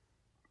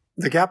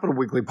The Capital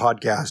Weekly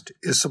podcast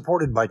is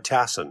supported by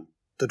TASIN,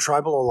 the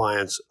Tribal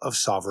Alliance of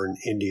Sovereign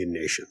Indian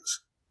Nations.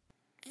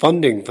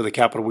 Funding for the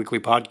Capital Weekly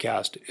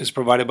podcast is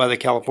provided by the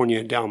California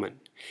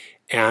Endowment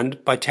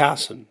and by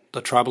TASIN,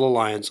 the Tribal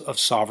Alliance of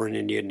Sovereign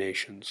Indian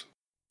Nations.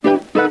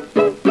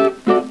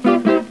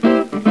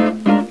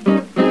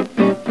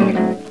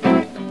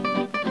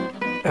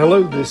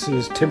 Hello, this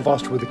is Tim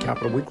Foster with the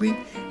Capital Weekly,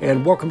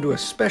 and welcome to a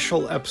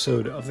special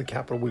episode of the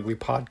Capital Weekly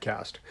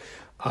podcast.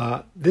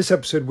 This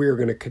episode, we are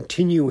going to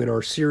continue in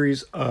our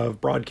series of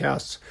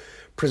broadcasts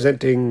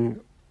presenting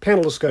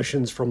panel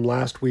discussions from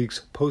last week's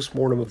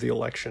postmortem of the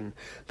election.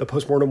 The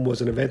postmortem was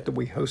an event that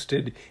we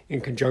hosted in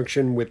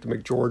conjunction with the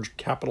McGeorge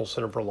Capital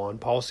Center for Law and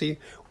Policy.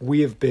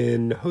 We have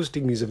been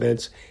hosting these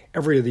events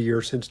every other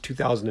year since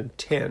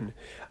 2010,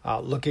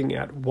 looking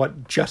at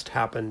what just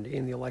happened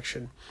in the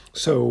election.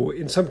 So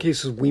in some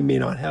cases, we may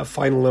not have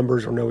final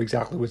numbers or know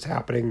exactly what's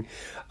happening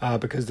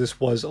because this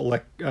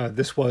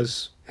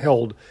was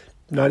held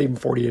not even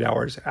 48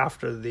 hours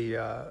after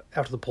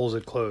the polls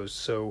had closed.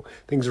 So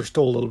things are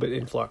still a little bit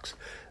in flux.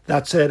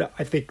 That said,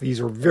 I think these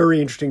are very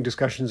interesting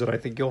discussions, and I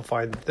think you'll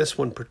find this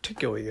one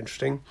particularly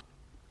interesting.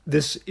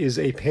 This is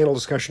a panel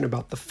discussion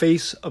about the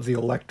face of the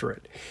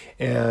electorate.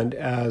 And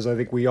as I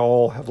think we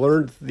all have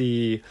learned,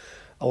 the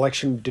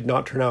election did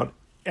not turn out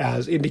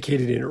as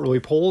indicated in early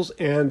polls,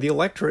 and the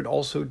electorate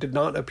also did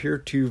not appear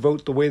to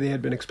vote the way they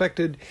had been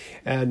expected,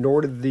 and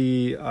nor did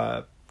the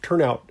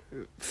turnout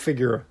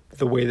figure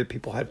the way that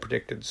people had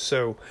predicted.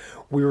 So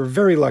we were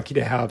very lucky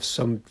to have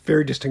some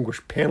very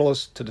distinguished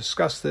panelists to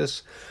discuss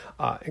this,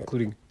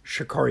 including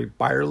Sha'Carri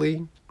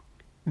Byerly,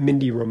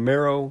 Mindy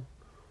Romero,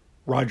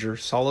 Roger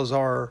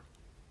Salazar,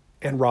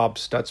 and Rob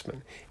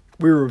Stutzman.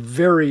 We were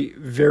very,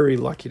 very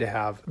lucky to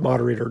have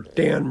moderator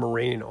Dan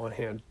Morain on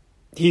hand.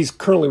 He's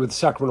currently with the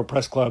Sacramento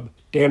Press Club.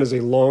 Dan is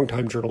a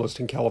longtime journalist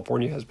in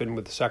California, has been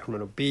with the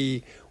Sacramento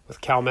Bee,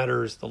 with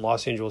CalMatters, the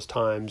Los Angeles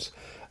Times.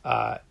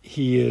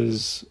 He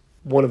is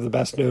one of the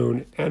best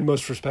known and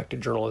most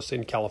respected journalists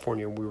in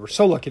California. We were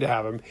so lucky to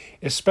have him,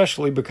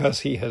 especially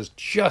because he has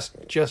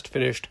just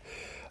finished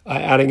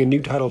adding a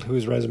new title to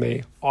his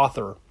resume,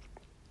 author.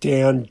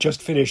 Dan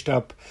just finished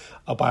up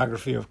a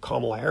biography of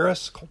Kamala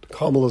Harris called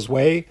Kamala's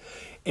Way,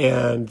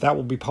 and that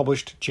will be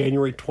published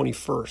January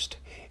 21st.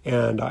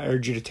 And I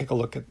urge you to take a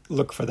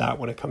look for that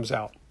when it comes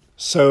out.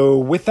 So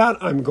with that,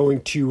 I'm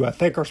going to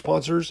thank our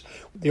sponsors.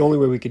 The only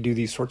way we could do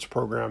these sorts of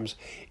programs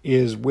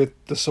is with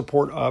the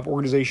support of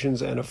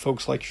organizations and of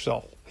folks like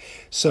yourself.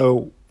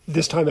 So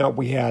this time out,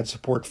 we had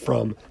support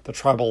from the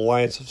Tribal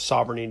Alliance of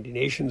Sovereign Indian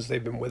Nations.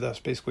 They've been with us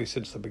basically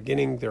since the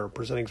beginning. They're a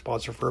presenting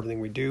sponsor for everything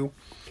we do.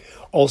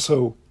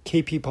 Also,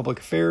 KP Public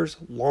Affairs,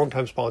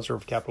 longtime sponsor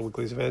of Capital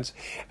Weekly's events,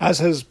 as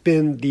has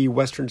been the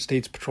Western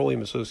States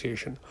Petroleum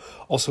Association.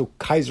 Also,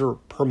 Kaiser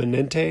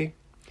Permanente,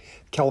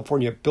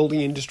 California Building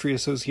Industry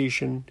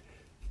Association,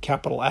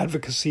 Capital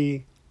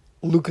Advocacy,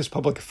 Lucas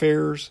Public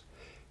Affairs,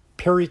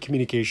 Perry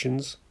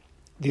Communications,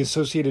 the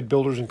Associated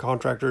Builders and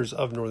Contractors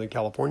of Northern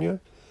California,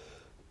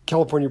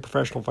 California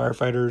Professional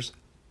Firefighters,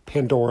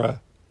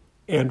 Pandora,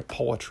 and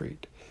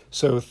Polytreat.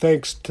 So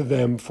thanks to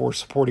them for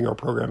supporting our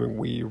programming.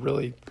 We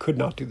really could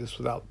not do this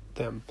without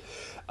them.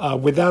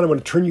 With that, I'm going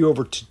to turn you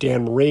over to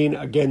Dan Morain.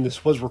 Again,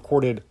 this was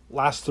recorded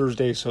last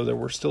Thursday, so there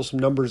were still some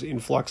numbers in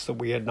flux that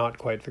we had not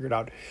quite figured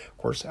out. Of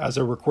course, as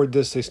I record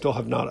this, they still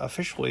have not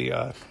officially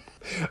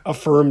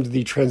affirmed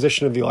the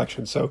transition of the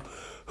election. So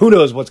who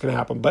knows what's going to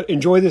happen. But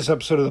enjoy this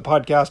episode of the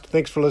podcast.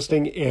 Thanks for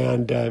listening,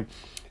 and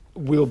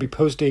we'll be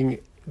posting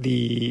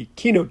the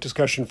keynote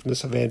discussion from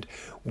this event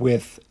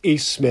with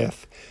Ace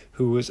Smith,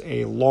 who is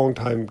a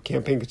longtime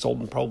campaign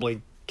consultant,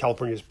 probably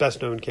California's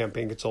best-known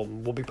campaign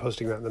consultant. We'll be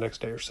posting that in the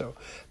next day or so.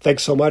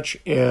 Thanks so much,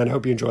 and I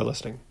hope you enjoy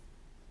listening.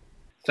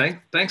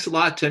 Thanks a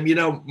lot, Tim. You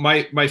know,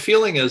 my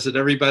feeling is that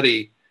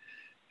everybody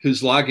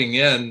who's logging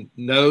in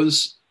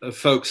knows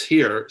folks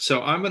here,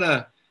 so I'm going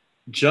to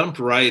jump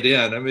right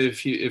in. I mean,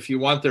 if you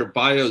want their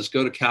bios,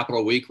 go to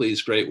Capital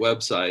Weekly's great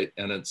website,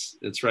 and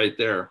it's right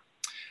there.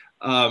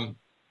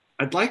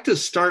 I'd like to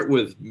start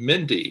with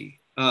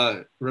Mindy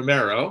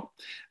Romero.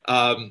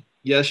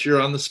 Yes,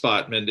 you're on the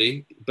spot,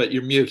 Mindy, but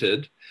you're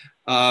muted.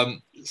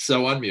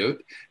 So unmute.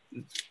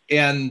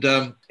 And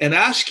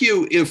ask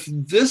you if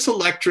this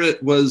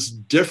electorate was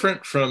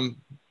different from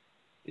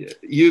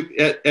you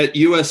at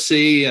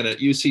USC and at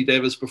UC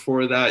Davis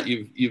before that.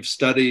 You've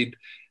studied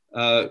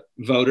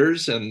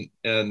voters and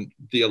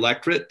the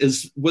electorate.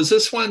 Was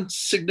this one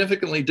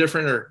significantly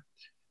different, or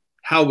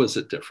how was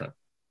it different?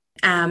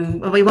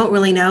 Well, we won't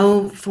really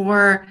know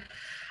for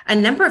a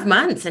number of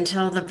months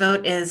until the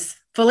vote is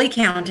fully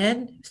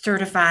counted,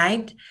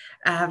 certified.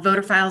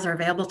 Voter files are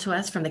available to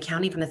us from the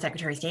county, from the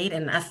Secretary of State,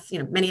 and us,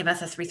 many of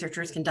us as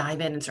researchers can dive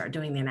in and start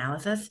doing the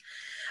analysis.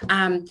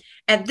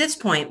 At this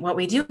point, what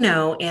we do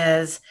know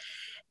is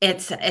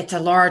it's a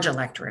large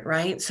electorate,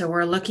 right? So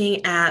we're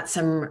looking at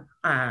some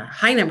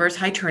high numbers,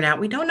 high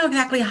turnout. We don't know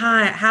exactly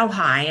how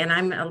high, and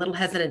I'm a little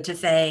hesitant to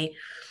say,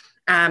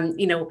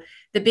 the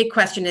big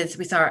question is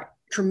we saw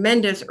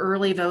tremendous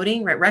early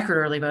voting, right, record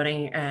early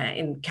voting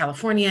in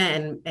California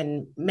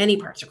and many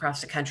parts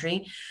across the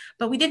country.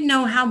 But we didn't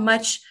know how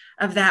much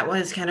of that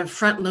was kind of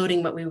front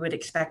loading what we would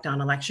expect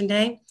on election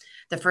day.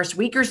 The first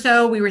week or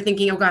so, we were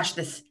thinking, oh gosh,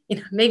 this,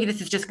 maybe this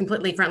is just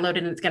completely front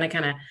loaded and it's going to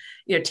kind of,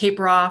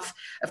 taper off.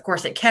 Of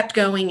course, it kept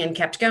going and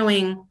kept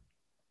going.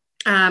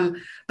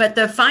 But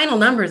the final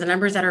numbers, the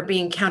numbers that are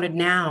being counted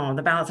now,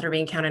 the ballots that are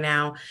being counted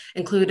now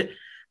include,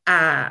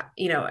 are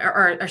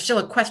still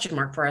a question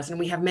mark for us. And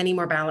we have many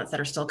more ballots that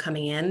are still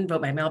coming in,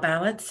 vote by mail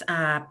ballots.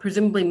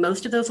 Presumably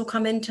most of those will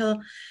come in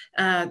till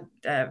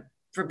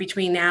for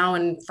between now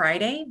and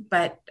Friday,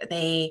 but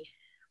they,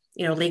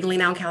 legally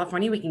now in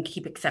California, we can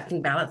keep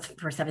accepting ballots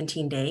for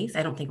 17 days.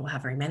 I don't think we'll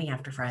have very many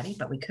after Friday,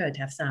 but we could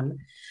have some.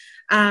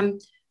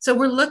 So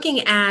we're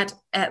looking at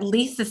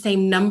least the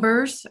same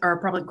numbers or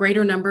probably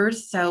greater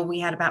numbers. So we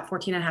had about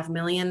 14.5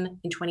 million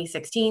in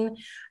 2016.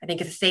 I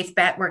think it's a safe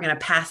bet we're going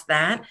to pass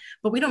that,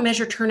 but we don't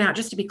measure turnout,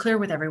 just to be clear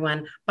with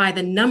everyone, by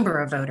the number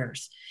of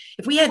voters.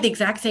 If we had the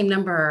exact same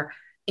number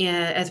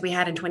as we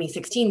had in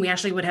 2016, we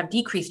actually would have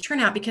decreased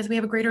turnout because we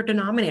have a greater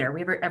denominator. We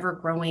have an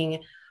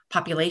ever-growing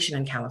population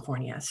in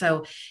California.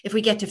 So if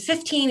we get to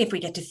 15, if we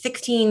get to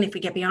 16, if we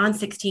get beyond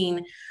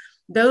 16,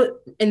 though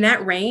in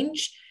that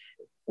range,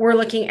 we're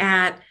looking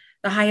at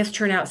the highest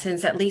turnout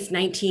since at least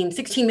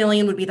 16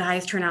 million would be the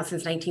highest turnout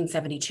since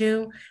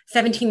 1972.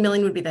 17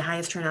 million would be the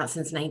highest turnout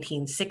since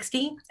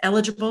 1960,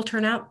 eligible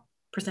turnout,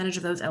 percentage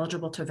of those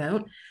eligible to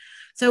vote.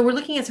 So we're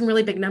looking at some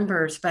really big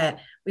numbers, but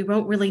we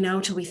won't really know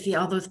till we see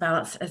all those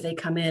ballots as they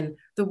come in.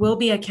 There will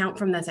be a count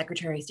from the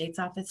Secretary of State's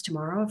office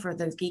tomorrow for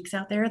those geeks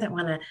out there that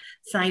want to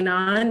sign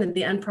on, and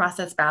the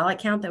unprocessed ballot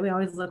count that we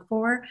always look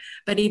for.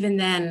 But even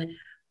then,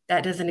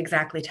 that doesn't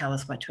exactly tell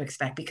us what to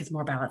expect because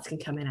more ballots can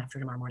come in after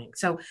tomorrow morning.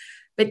 So,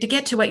 but to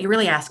get to what you're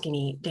really asking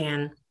me,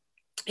 Dan,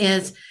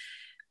 is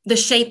the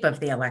shape of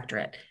the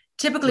electorate.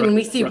 Typically, when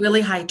we see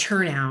really high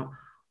turnout,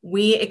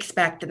 we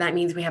expect that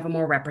means we have a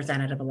more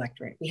representative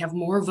electorate. We have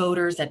more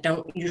voters that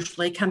don't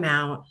usually come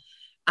out,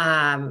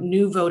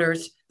 new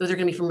voters. Those are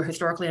going to be from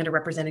historically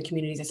underrepresented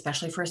communities,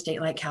 especially for a state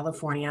like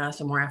California.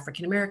 So more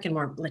African-American,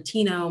 more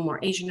Latino, more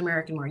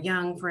Asian-American, more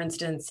young, for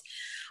instance.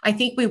 I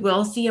think we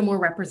will see a more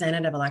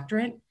representative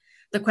electorate.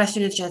 The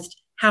question is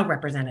just how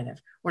representative.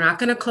 We're not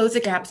going to close the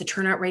gaps. The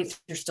turnout rates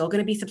are still going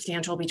to be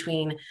substantial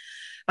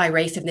by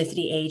race,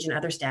 ethnicity, age, and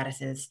other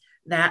statuses.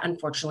 That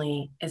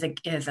unfortunately is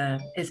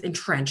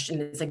entrenched and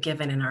is a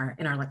given in our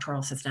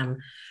electoral system.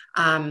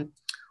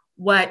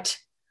 What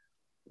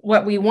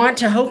we want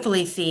to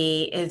hopefully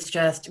see is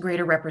just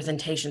greater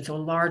representation, so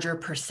larger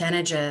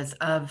percentages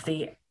of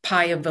the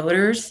pie of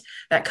voters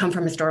that come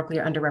from historically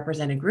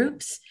underrepresented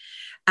groups.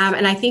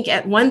 And I think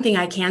one thing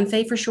I can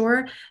say for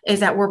sure is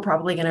that we're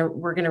probably going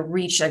to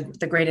reach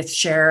the greatest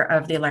share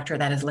of the electorate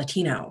that is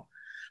Latino.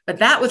 But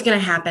that was going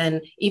to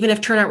happen even if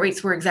turnout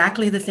rates were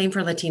exactly the same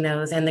for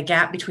Latinos and the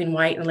gap between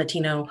white and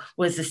Latino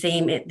was the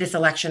same this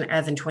election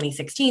as in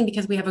 2016,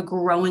 because we have a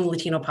growing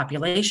Latino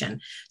population.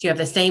 So you have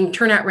the same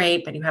turnout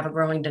rate, but you have a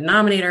growing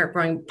denominator,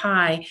 growing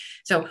pie.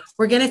 So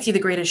we're going to see the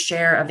greatest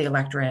share of the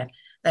electorate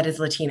that is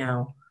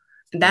Latino.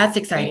 And that's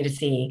exciting to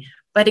see.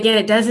 But again,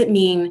 it doesn't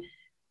mean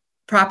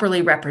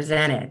properly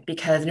represented,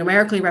 because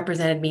numerically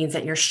represented means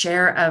that your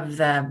share of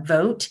the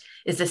vote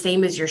is the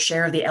same as your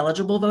share of the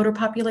eligible voter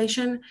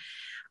population.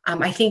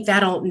 I think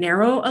that'll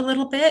narrow a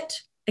little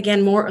bit.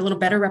 Again, a little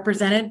better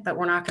represented, but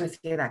we're not going to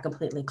see that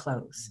completely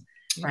close,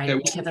 right?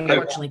 Okay, because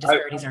unfortunately,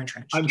 disparities are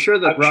entrenched. I'm sure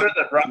that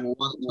Ron will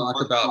want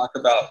to talk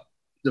about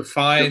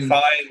define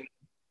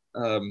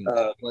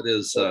what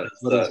is a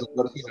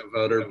Latino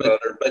voter,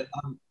 but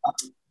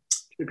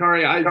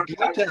Sha'Carri, I'd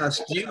like to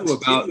ask you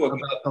about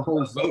the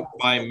whole vote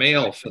by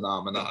mail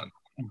phenomenon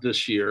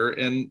this year,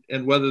 and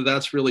whether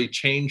that's really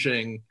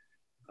changing.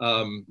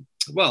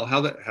 How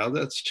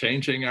that's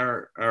changing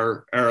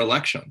our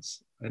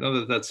elections. I know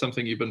that that's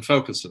something you've been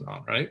focusing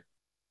on, right?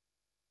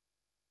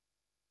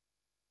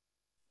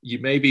 You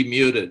may be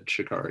muted,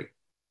 Sha'Carri.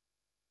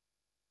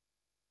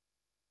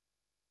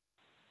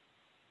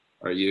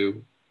 Are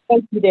you?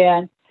 Thank you,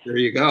 Dan. There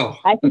you go.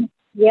 I think,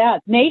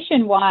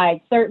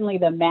 nationwide, certainly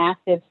the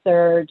massive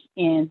surge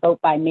in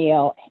vote by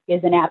mail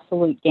is an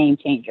absolute game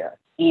changer.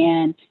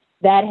 And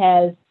that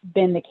has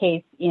been the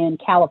case in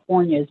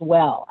California as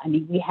well. I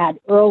mean, we had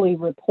early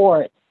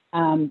reports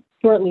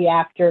shortly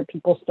after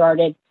people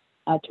started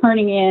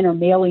turning in or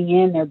mailing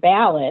in their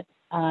ballots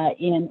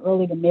in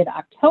early to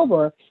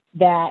mid-October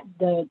that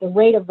the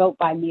rate of vote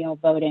by mail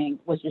voting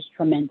was just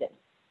tremendous.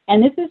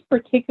 And this is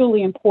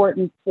particularly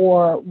important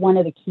for one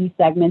of the key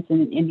segments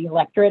in the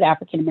electorate,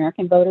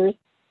 African-American voters,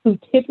 who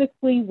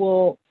typically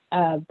will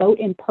vote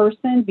in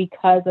person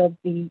because of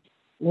the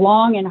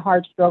long and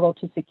hard struggle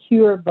to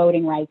secure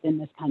voting rights in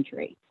this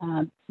country,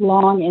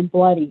 long and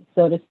bloody,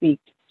 so to speak,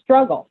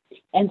 struggle.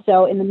 And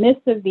so in the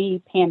midst of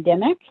the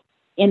pandemic,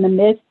 in the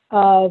midst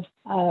of,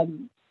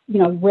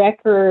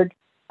 record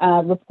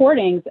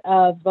reportings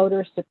of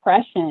voter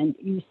suppression,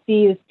 you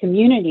see this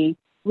community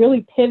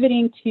really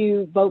pivoting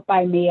to vote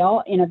by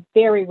mail in a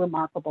very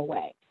remarkable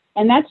way.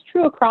 And that's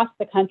true across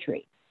the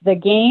country. the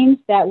gains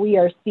that we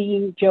are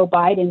seeing Joe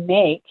Biden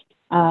make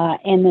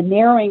and the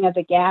narrowing of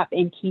the gap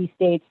in key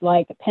states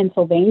like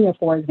Pennsylvania,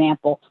 for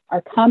example,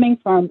 are coming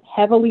from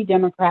heavily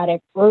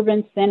Democratic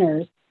urban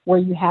centers where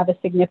you have a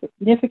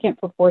significant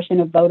proportion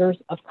of voters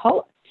of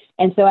color.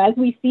 And so as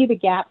we see the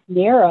gaps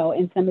narrow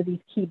in some of these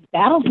key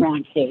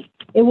battleground states,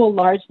 it will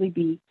largely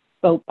be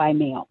vote by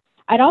mail.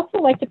 I'd also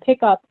like to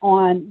pick up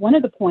on one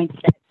of the points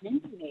that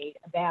Mindy made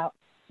about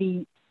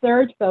the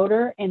surge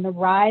voter and the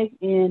rise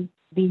in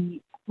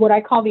what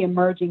I call the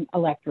emerging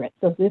electorate.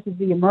 So this is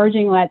the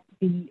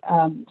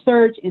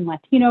surge in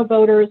Latino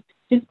voters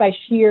just by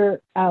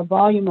sheer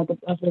volume of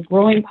the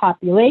growing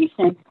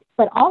population,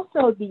 but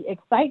also the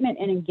excitement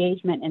and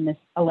engagement in this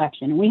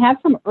election. And we have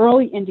some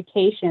early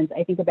indications,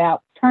 I think,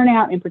 about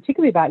turnout and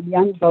particularly about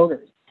young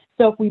voters.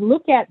 So if we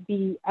look at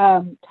the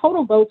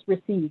total votes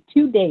received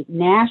to date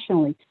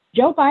nationally,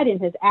 Joe Biden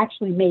has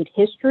actually made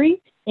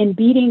history in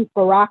beating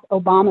Barack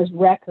Obama's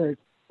record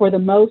for the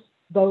most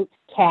votes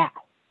cast.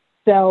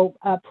 So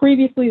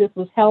previously, this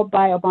was held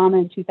by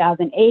Obama in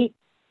 2008.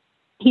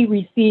 He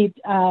received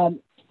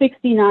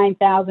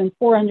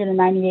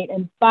 69,498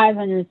 and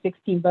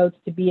 516 votes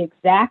to be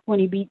exact when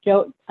he beat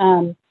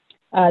John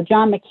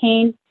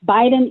McCain.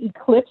 Biden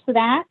eclipsed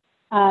that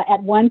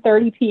at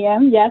 1:30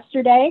 p.m.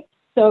 yesterday.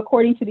 So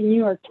according to the New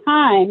York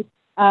Times,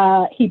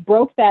 he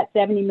broke that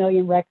 70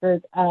 million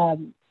record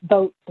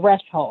vote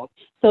threshold.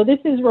 So this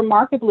is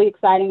remarkably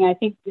exciting. I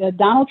think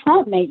Donald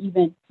Trump may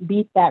even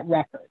beat that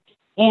record.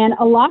 And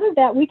a lot of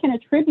that we can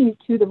attribute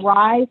to the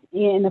rise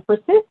in the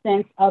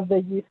persistence of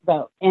the youth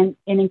vote. And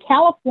in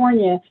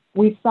California,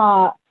 we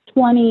saw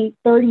 20,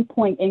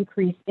 30-point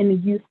increase in the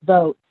youth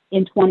vote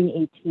in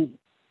 2018.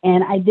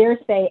 And I dare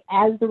say,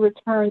 as the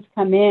returns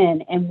come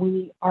in and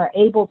we are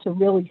able to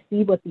really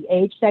see what the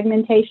age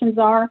segmentations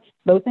are,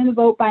 both in the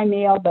vote by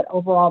mail, but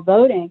overall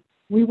voting,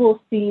 we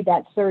will see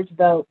that surge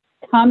vote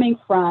coming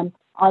from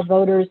our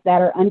voters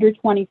that are under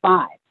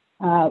 25,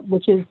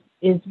 which is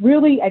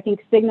really, I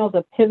think, signals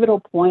a pivotal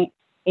point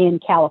in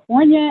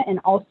California and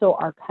also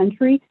our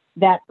country,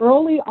 that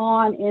early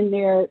on in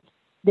their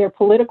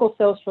political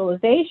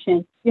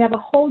socialization, you have a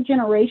whole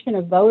generation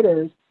of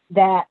voters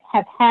that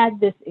have had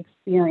this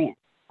experience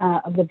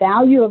of the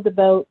value of the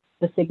vote,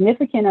 the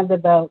significance of the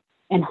vote,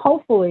 and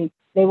hopefully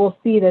they will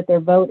see that their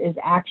vote is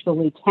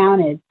actually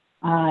counted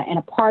and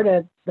a part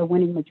of the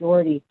winning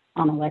majority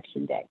on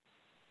Election Day.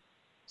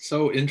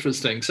 So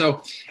interesting.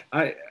 So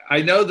I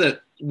know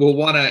that we'll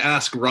want to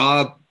ask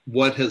Rob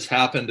what has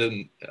happened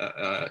in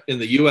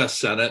the U.S.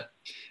 Senate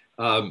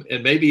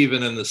and maybe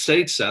even in the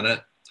state Senate.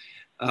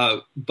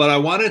 But I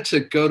wanted to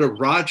go to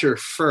Roger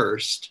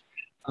first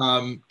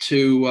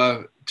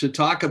to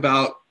talk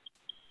about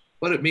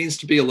what it means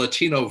to be a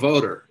Latino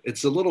voter.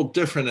 It's a little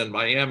different in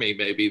Miami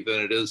maybe than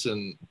it is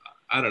in,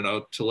 I don't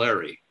know,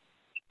 Tulare.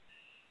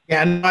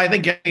 Yeah, no, I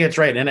think it's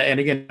right. And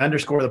again,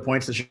 underscore the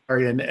points that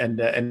Shari and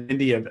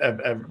Indy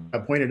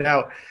have pointed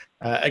out.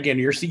 Again,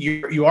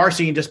 you are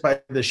seeing just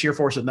by the sheer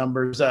force of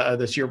numbers,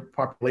 the sheer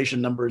population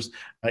numbers,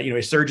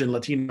 a surge in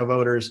Latino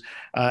voters,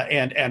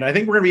 and I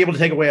think we're going to be able to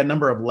take away a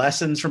number of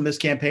lessons from this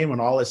campaign when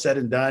all is said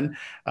and done.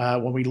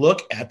 When we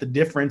look at the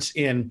difference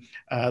in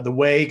the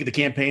way the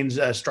campaigns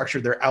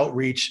structured their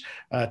outreach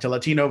to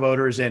Latino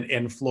voters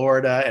in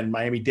Florida and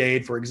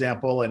Miami-Dade, for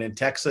example, and in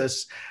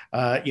Texas,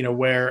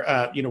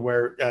 where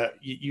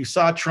you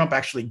saw Trump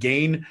actually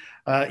gain.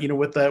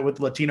 With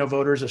Latino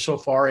voters so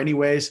far,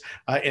 anyways,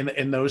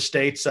 in those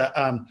states,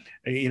 to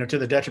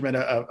the detriment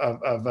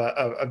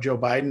of Joe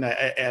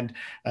Biden,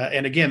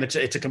 and again, it's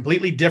a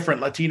completely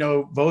different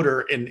Latino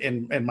voter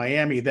in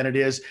Miami than it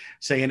is,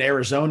 say, in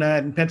Arizona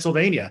and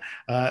Pennsylvania.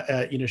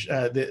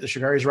 The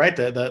Shagari is right.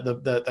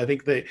 I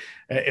think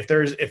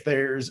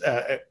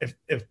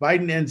if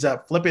Biden ends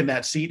up flipping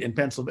that seat in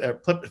Pennsylvania,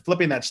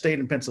 flipping that state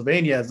in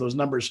Pennsylvania, as those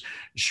numbers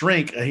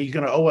shrink, he's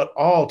going to owe it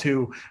all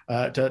to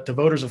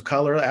voters of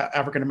color,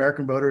 African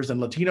American voters,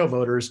 and Latino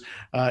voters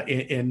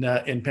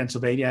in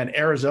Pennsylvania and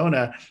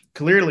Arizona.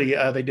 Clearly,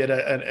 they did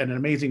an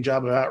amazing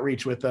job of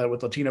outreach with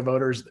Latino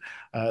voters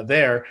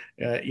there.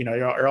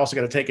 You're also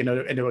going to take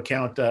into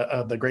account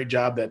the great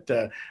job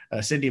that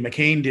Cindy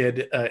McCain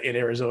did in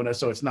Arizona.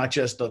 So it's not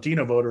just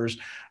Latino voters,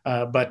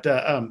 but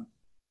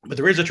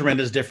there is a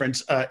tremendous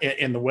difference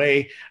in the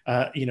way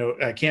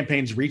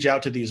campaigns reach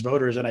out to these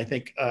voters, and I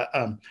think.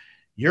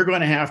 You're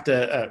going to have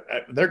to.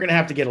 They're going to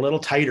have to get a little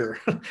tighter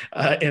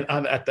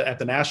at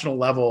the national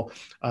level.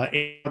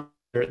 Again,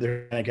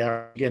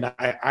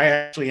 I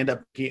actually end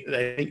up.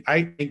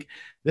 I think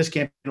this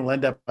campaign will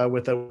end up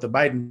with the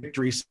Biden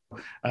victory. So,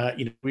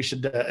 we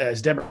should,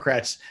 as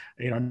Democrats,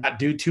 not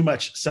do too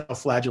much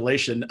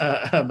self-flagellation.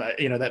 I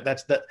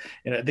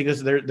think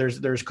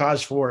there's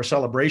cause for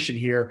celebration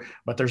here,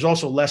 but there's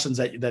also lessons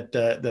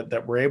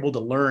that we're able to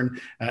learn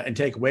and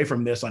take away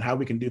from this on how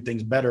we can do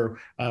things better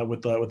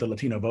with the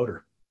Latino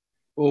voter.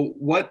 Well,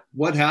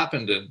 what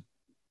happened in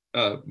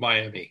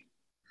Miami?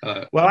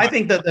 Well, I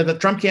think that the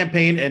Trump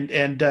campaign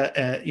and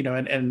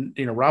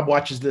Rob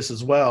watches this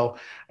as well,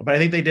 but I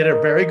think they did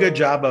a very good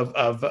job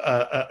of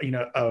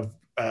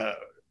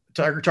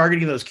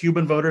targeting those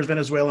Cuban voters,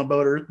 Venezuelan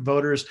voters,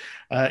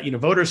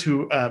 voters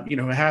who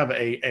have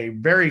a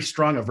very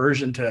strong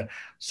aversion to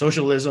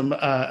socialism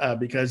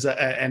because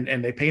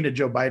and they painted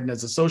Joe Biden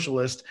as a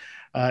socialist.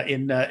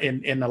 In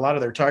a lot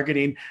of their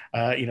targeting,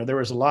 there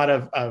was a lot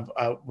of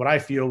what I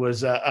feel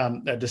was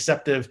a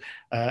deceptive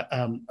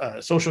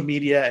social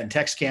media and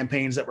text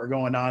campaigns that were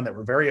going on that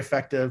were very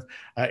effective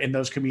in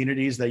those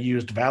communities. They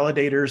used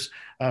validators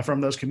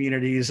from those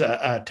communities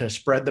to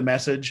spread the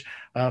message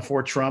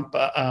for Trump.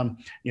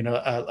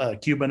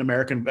 Cuban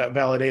American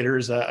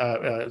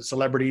validators,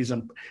 celebrities,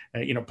 and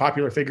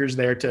popular figures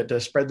there to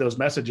spread those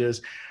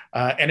messages.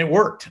 And it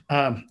worked.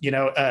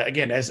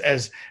 Again,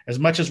 as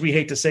much as we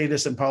hate to say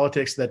this in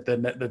politics, that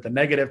the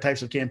negative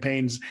types of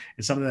campaigns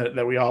is something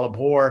that we all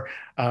abhor.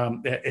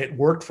 It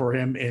worked for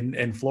him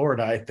in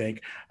Florida, I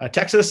think.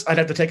 Texas, I'd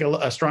have to take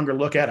a stronger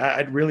look at.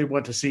 I'd really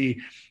want to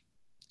see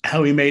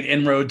how he made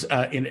inroads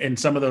in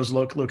some of those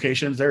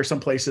locations. There are some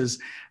places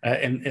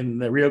in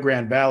the Rio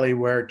Grande Valley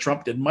where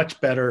Trump did much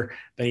better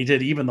than he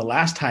did even the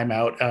last time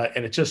out.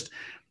 And it just,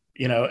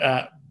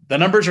 the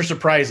numbers are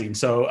surprising.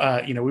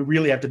 So, we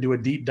really have to do a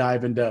deep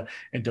dive into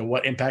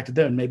what impacted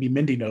them. Maybe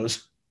Mindy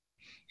knows.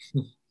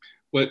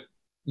 What,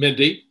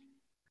 Mindy?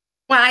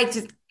 Well,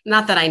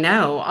 not that I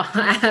know.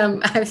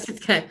 I was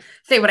just going to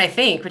say what I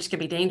think, which could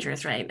be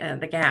dangerous, right?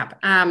 The gap.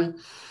 I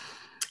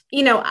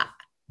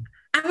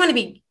want to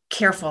be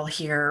careful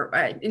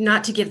here,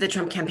 not to give the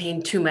Trump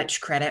campaign too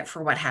much credit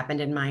for what happened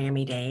in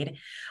Miami-Dade.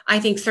 I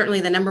think certainly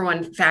the number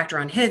one factor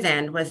on his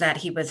end was that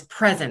he was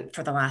present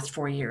for the last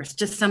 4 years,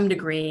 to some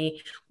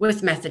degree,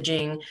 with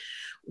messaging,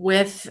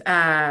 with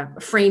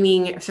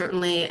framing,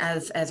 certainly,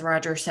 as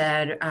Roger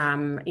said,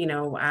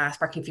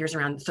 sparking fears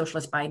around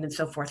socialist Biden and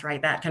so forth,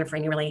 right? That kind of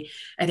framing really,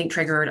 I think,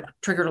 triggered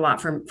a lot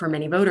for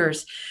many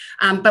voters.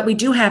 But we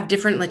do have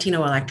different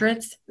Latino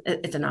electorates.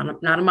 It's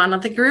not a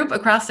monolithic group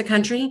across the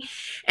country.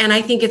 And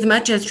I think as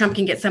much as Trump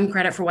can get some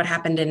credit for what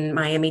happened in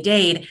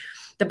Miami-Dade,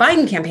 the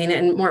Biden campaign,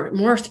 and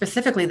more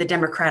specifically the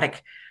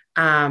Democratic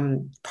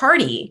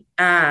Party,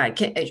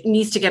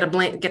 needs to get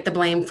the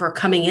blame for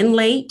coming in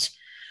late,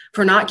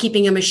 for not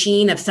keeping a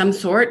machine of some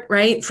sort,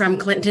 right, from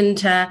Clinton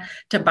to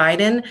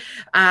Biden,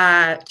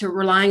 to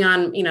relying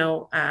on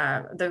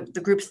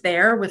the groups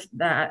there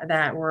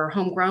that were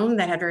homegrown,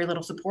 that had very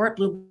little support,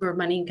 Bloomberg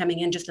money coming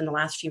in just in the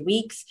last few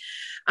weeks.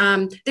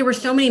 There were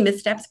so many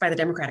missteps by the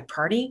Democratic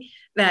Party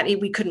that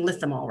we couldn't list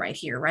them all right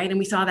here, right? And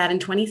we saw that in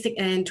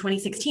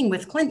 2016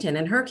 with Clinton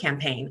and her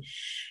campaign.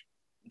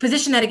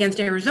 Position that against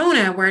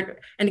Arizona,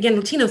 and again,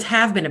 Latinos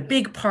have been a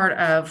big part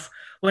of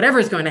whatever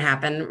is going to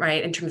happen,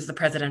 right, in terms of the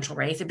presidential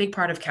race, a big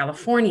part of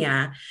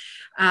California,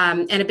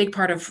 and a big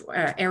part of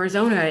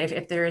Arizona,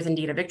 if there is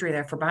indeed a victory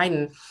there for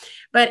Biden.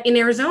 But in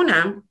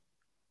Arizona,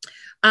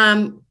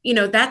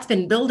 that's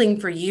been building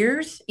for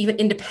years, even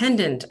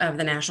independent of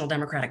the National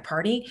Democratic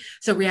Party.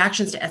 So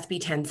reactions to SB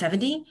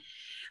 1070,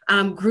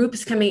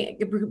 groups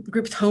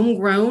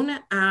homegrown,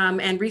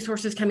 and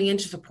resources coming in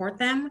to support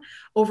them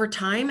over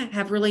time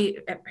have really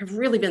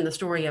been the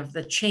story of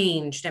the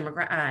change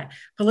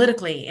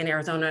politically in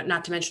Arizona,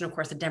 not to mention, of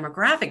course, the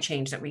demographic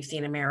change that we've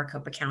seen in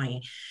Maricopa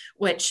County,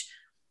 which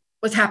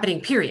was happening,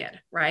 period,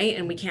 right?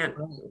 And we can't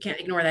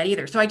ignore that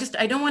either. So I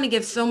don't want to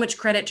give so much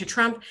credit to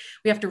Trump.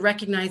 We have to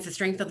recognize the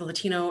strength of the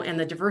Latino and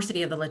the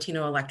diversity of the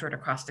Latino electorate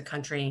across the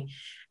country.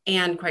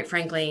 And quite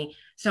frankly,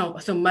 so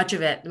much of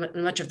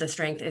the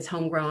strength is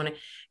homegrown,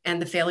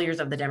 and the failures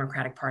of the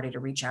Democratic Party to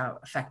reach out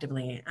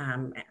effectively,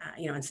 and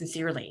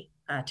sincerely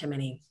to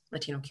many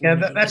Latino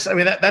communities.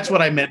 Yeah, that's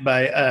what I meant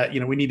by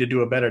we need to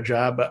do a better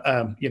job.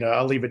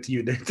 I'll leave it to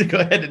you to go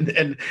ahead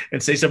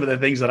and say some of the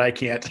things that I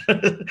can't.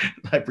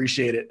 I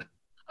appreciate it.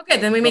 Okay,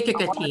 then we make a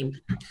good team.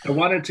 I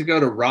wanted to go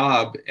to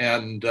Rob,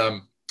 and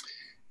from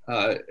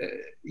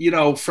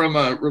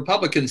a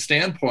Republican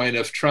standpoint,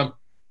 if Trump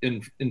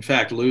in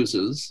fact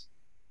loses,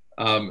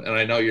 and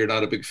I know you're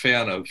not a big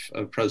fan of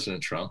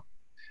President Trump,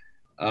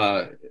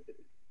 the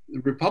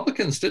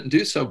Republicans didn't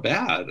do so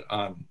bad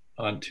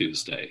on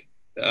Tuesday,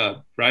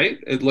 right?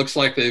 It looks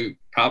like they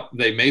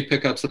may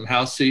pick up some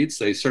House seats.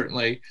 They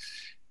certainly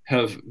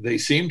they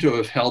seem to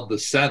have held the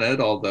Senate,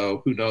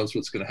 although who knows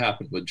what's going to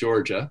happen with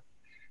Georgia.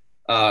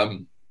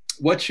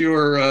 What's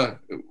your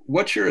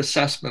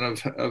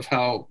assessment of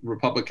how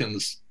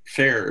Republicans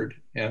fared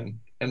and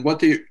what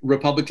the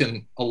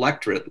Republican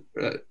electorate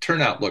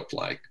turnout looked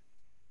like?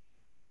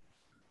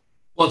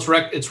 Well,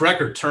 it's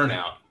record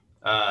turnout.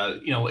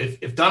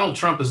 If Donald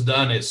Trump has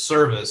done his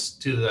service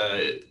to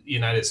the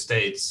United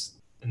States,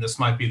 and this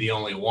might be the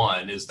only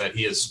one, is that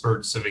he has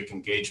spurred civic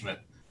engagement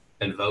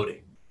and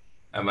voting.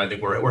 I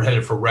think we're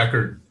headed for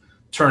record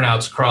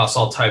turnouts across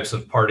all types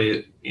of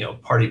party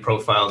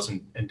profiles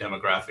and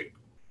demographic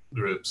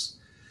groups.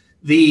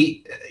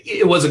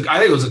 It was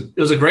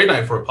a great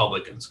night for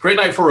Republicans. Great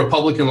night for a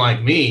Republican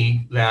like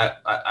me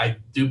that I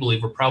do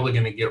believe we're probably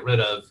going to get rid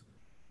of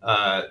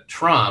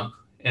Trump,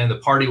 and the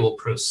party will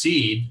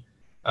proceed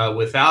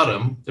without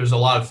him. There's a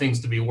lot of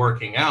things to be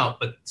working out,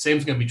 but same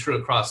is going to be true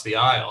across the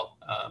aisle.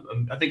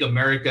 I think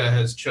America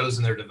has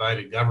chosen their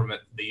divided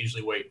government. They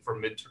usually wait for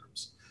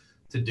midterms.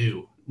 to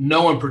do.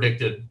 No one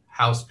predicted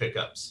House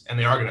pickups, and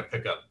they are going to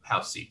pick up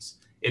House seats.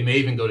 It may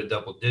even go to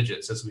double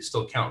digits as we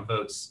still count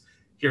votes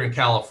here in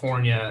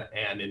California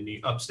and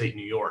in upstate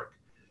New York.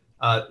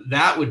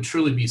 That would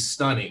truly be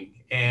stunning,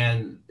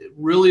 and it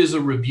really is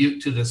a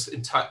rebuke to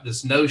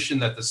this notion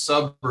that the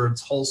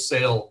suburbs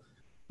wholesale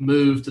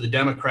moved to the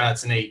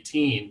Democrats in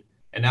 18,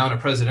 and now in a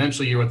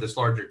presidential year with this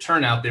larger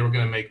turnout, they were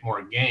going to make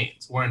more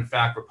gains, where in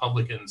fact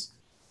Republicans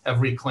have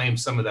reclaimed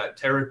some of that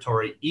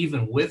territory,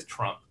 even with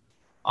Trump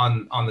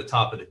on the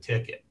top of the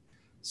ticket.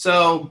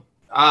 So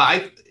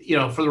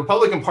for the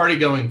Republican Party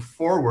going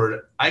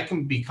forward, I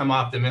can become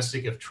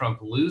optimistic if Trump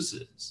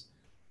loses,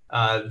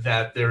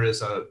 that there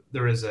is a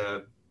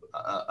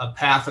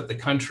path that the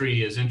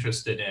country is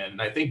interested in.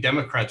 And I think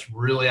Democrats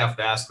really have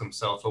to ask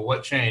themselves, well,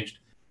 what changed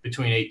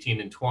between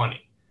 18 and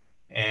 20?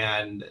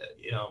 And,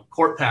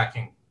 court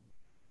packing,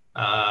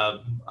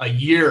 a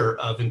year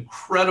of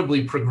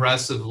incredibly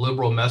progressive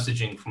liberal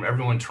messaging from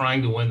everyone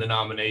trying to win the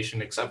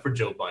nomination, except for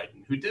Joe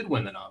Biden, who did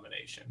win the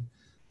nomination.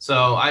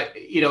 So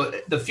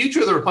the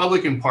future of the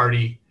Republican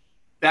Party,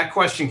 that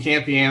question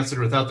can't be answered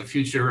without the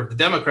future of the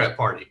Democrat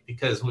Party,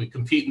 because we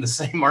compete in the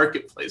same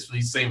marketplace for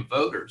these same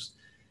voters.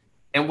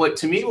 And what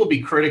to me will be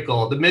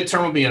critical, the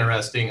midterm will be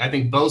interesting. I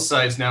think both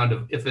sides now,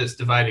 if it's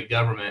divided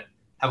government,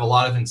 have a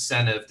lot of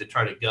incentive to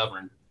try to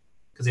govern,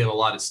 because they have a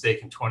lot at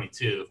stake in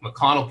 22. If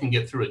McConnell can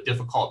get through a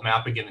difficult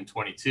map again in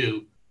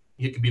 22,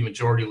 he could be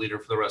majority leader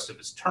for the rest of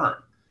his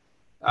term.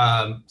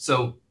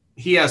 So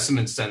he has some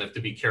incentive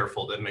to be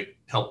careful to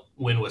help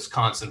win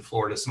Wisconsin,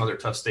 Florida, some other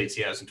tough states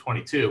he has in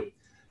 22.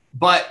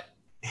 But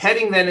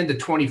heading then into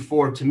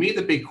 24, to me,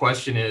 the big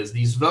question is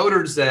these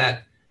voters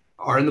that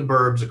are in the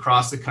burbs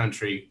across the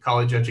country,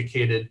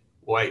 college-educated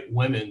white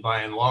women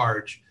by and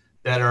large,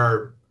 that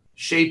are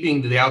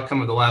shaping the outcome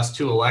of the last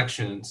two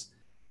elections.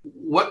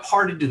 What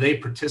party do they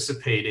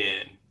participate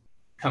in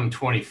come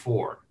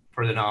 24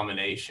 for the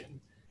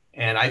nomination?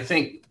 And I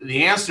think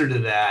the answer to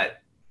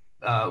that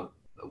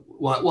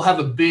will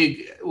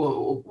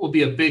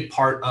be a big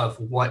part of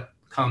what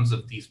comes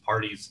of these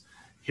parties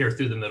here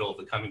through the middle of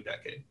the coming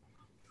decade.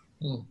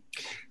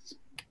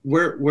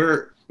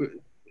 Where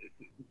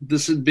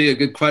this would be a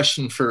good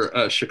question for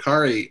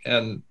Sha'Carri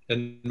and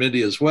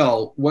Mindy as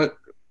well. What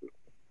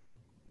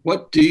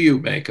do you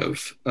make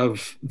of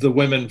the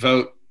women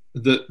vote?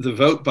 The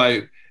vote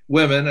by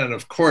women, and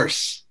of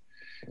course,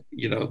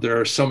 there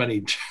are so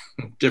many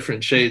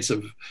different shades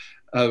of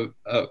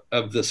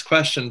this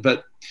question.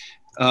 But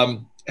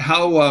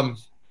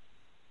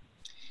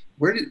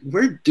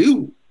where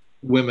do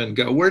women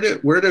go?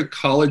 Where do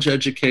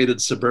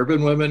college-educated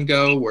suburban women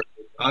go? Where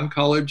do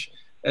non-college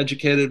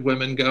educated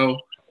women go?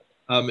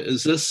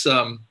 Is this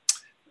a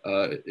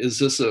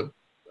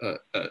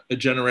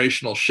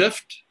generational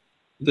shift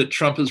that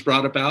Trump has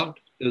brought about?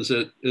 Is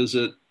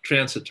it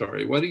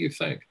transitory? What do you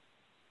think?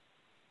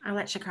 I'll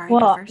let Sha'Carri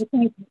go first.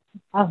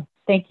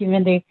 Thank you,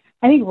 Mindy.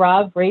 I think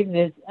Rob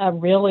raises a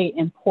really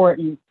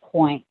important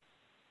point.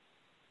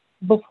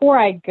 Before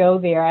I go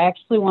there, I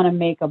actually want to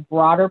make a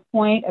broader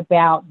point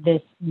about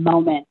this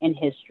moment in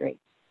history.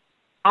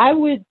 I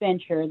would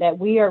venture that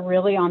we are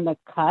really on the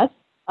cusp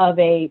of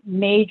a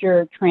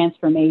major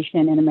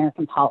transformation in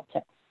American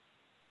politics.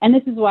 And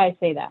this is why I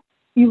say that.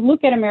 You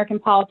look at American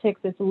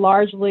politics, it's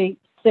largely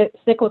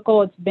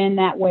cyclical. It's been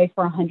that way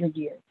for 100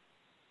 years.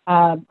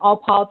 All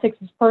politics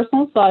is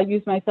personal, so I'll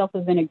use myself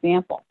as an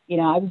example.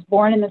 I was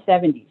born in the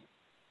 70s,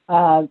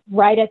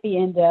 right at the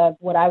end of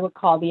what I would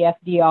call the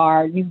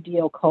FDR New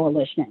Deal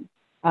coalition,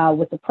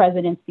 with the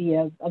presidency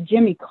of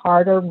Jimmy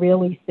Carter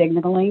really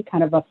signaling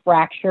kind of a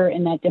fracture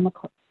in that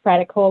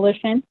Democratic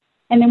coalition.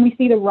 And then we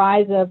see the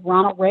rise of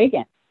Ronald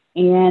Reagan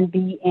and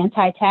the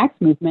anti-tax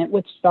movement,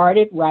 which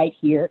started right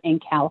here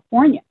in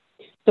California.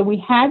 So we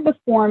had the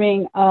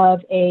forming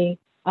of a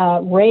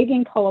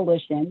Reagan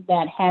coalition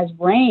that has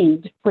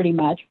reigned pretty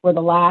much for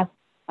the last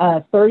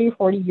 30 or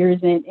 40 years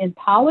in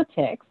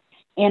politics.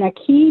 And a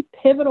key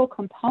pivotal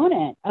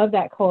component of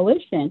that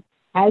coalition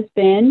has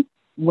been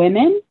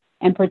women,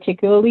 and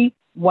particularly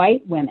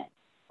white women,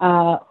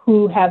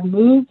 who have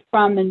moved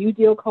from the New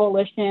Deal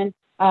coalition,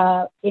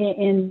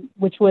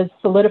 which was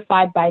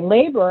solidified by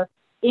labor,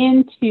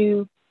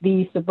 into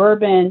the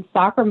suburban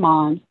soccer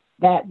moms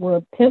that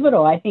were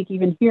pivotal, I think,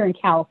 even here in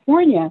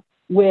California,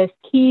 with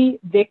key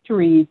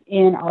victories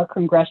in our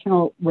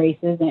congressional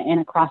races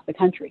and across the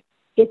country.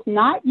 It's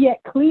not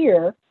yet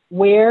clear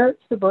where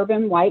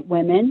suburban white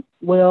women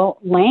will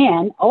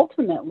land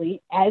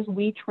ultimately as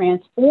we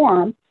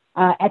transform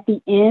at the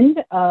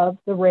end of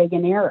the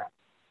Reagan era.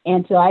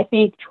 And so I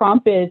think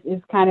Trump is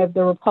kind of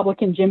the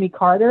Republican Jimmy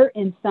Carter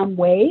in some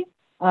ways.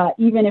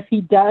 Even if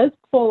he does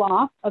pull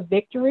off a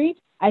victory,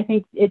 I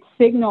think it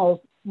signals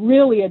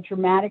really a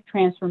dramatic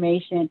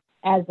transformation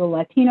as the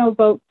Latino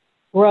vote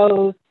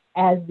grows,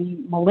 as the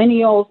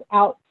millennials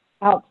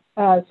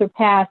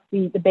surpass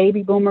the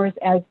baby boomers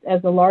as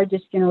the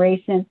largest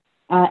generation.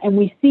 And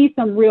we see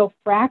some real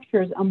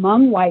fractures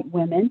among white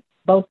women,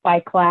 both by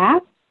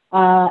class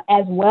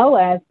as well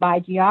as by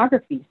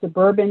geography,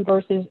 suburban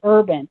versus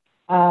urban.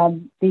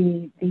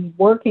 The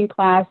working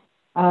class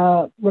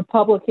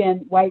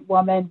Republican white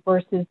woman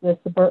versus the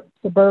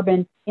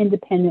suburban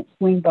independent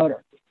swing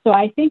voter. So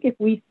I think if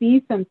we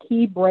see some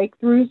key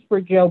breakthroughs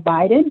for Joe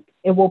Biden,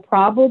 it will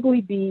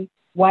probably be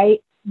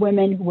white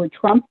women who were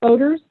Trump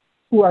voters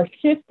who are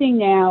shifting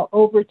now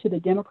over to the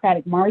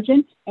Democratic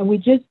margin, and we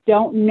just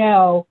don't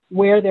know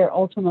where they're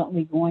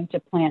ultimately going to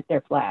plant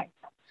their flag.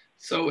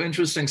 So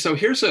interesting. So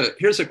here's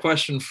a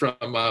question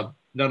from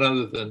none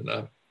other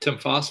than Tim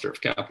Foster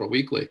of Capital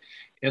Weekly,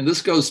 and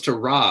this goes to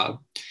Rob.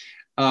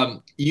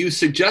 You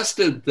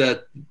suggested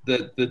that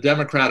the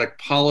Democratic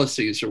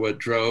policies are what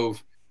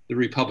drove the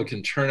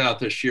Republican turnout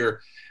this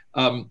year.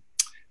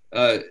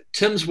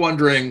 Tim's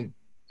wondering,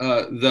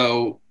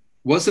 though,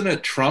 wasn't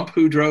it Trump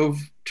who drove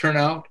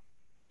turnout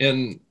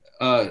in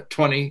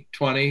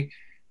 2020?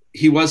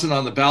 He wasn't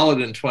on the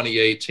ballot in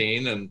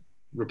 2018, and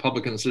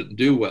Republicans didn't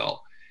do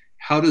well.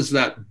 How does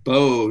that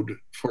bode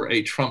for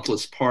a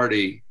Trumpless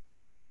party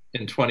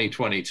in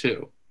 2022?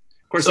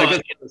 Of course, I guess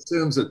it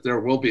assumes that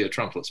there will be a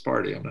Trumpless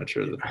party. I'm not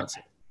sure that that's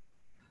it.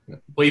 Yeah.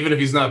 Well, even if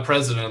he's not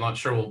president, I'm not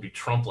sure we'll be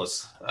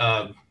Trumpless.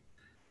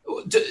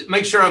 To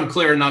make sure I'm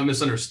clear and not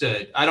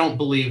misunderstood, I don't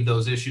believe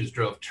those issues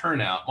drove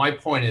turnout. My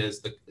point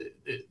is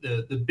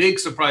the big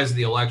surprise of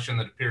the election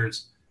that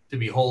appears to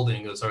be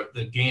holding is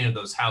the gain of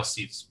those House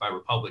seats by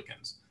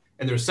Republicans.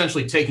 And they're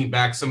essentially taking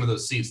back some of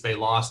those seats they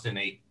lost in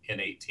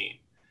 18.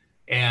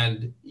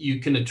 And you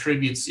could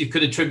attribute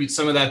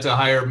some of that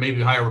to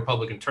maybe higher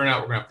Republican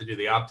turnout. We're going to have to do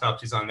the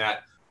autopsies on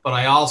that. But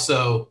I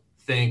also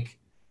think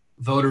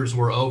voters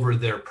were over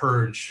their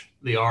purge,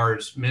 the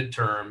R's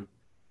midterm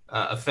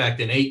effect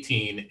in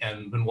 18,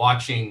 and been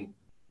watching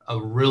a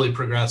really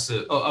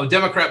progressive, a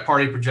Democrat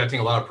Party projecting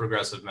a lot of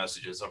progressive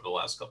messages over the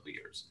last couple of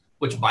years,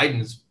 which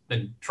Biden's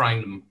been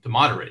trying to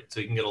moderate so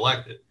he can get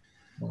elected.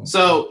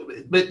 So,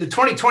 but the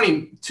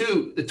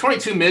 22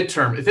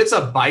 midterm, if it's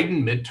a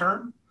Biden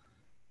midterm,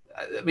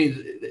 I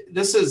mean,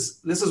 this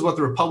is what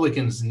the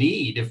Republicans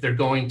need if they're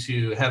going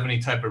to have any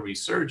type of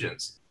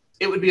resurgence.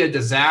 It would be a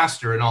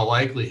disaster in all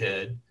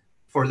likelihood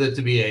for there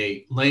to be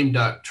a lame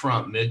duck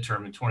Trump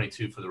midterm in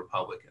 22 for the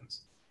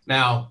Republicans.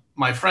 Now,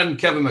 my friend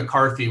Kevin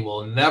McCarthy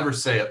will never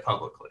say it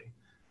publicly,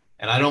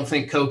 and I don't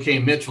think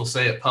Cocaine Mitch will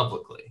say it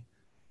publicly,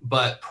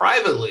 but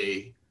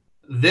privately,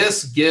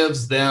 this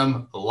gives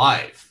them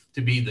life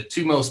to be the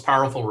two most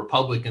powerful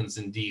Republicans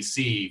in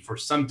DC for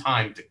some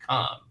time to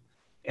come.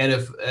 And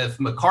if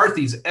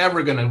McCarthy's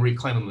ever going to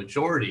reclaim a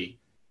majority,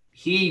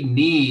 he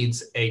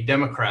needs a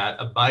Democrat,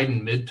 a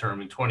Biden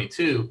midterm in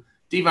 22,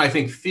 to even, I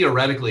think,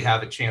 theoretically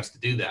have a chance to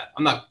do that.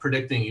 I'm not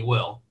predicting he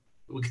will.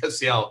 We got to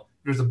see how,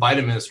 there's a Biden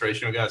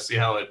administration, we got to see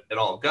how it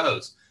all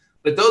goes.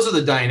 But those are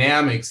the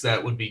dynamics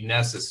that would be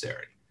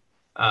necessary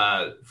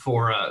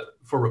for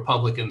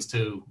Republicans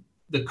to,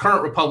 the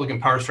current Republican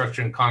power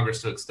structure in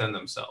Congress to extend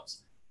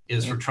themselves,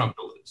 is for Trump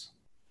to lose.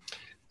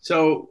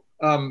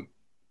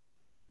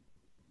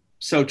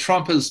 So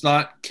Trump has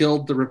not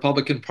killed the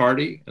Republican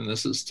Party, and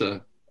this is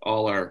to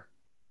all our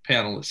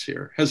panelists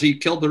here. Has he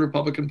killed the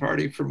Republican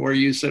Party from where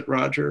you sit,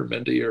 Roger, or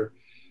Mindy, or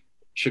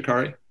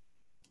Sha'Carri?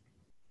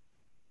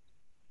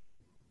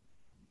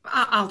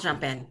 I'll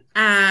jump in.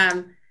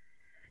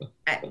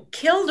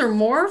 Killed or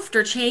morphed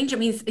or changed? I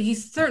mean, he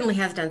certainly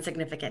has done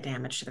significant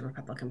damage to the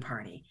Republican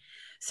Party.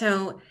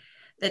 So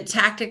the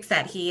tactics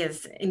that he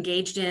is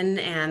engaged in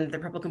and the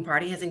Republican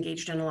Party has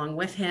engaged in along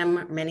with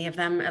him, many of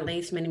them, at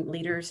least many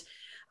leaders,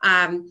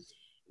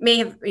 may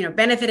have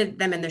benefited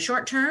them in the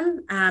short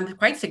term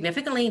quite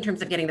significantly in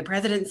terms of getting the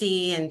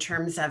presidency, in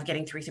terms of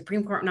getting 3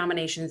 Supreme Court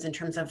nominations, in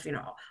terms of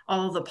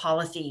all of the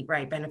policy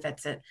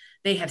benefits that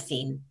they have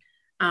seen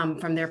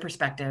from their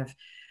perspective.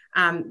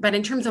 But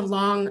in terms of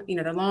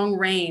the long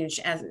range,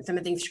 as some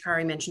of the things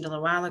Sha'Carri mentioned a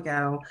little while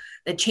ago,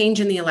 the change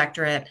in the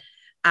electorate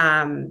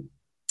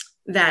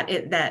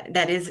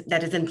that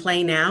is in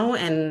play now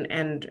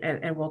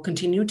and will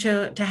continue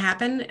to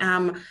happen.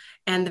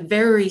 And the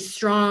very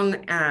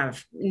strong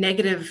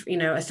negative,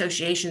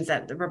 associations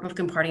that the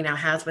Republican Party now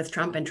has with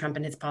Trump and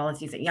his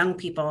policies, that young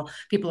people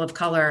of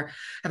color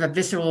have a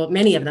visceral,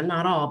 many of them,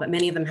 not all, but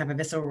many of them have a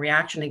visceral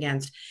reaction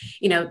against.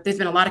 There's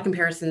been a lot of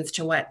comparisons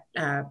to what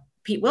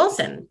Pete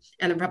Wilson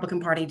and the Republican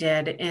Party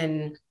did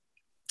in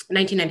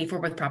 1994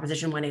 with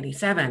Proposition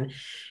 187.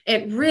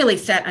 It really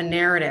set a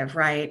narrative,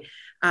 right,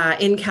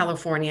 in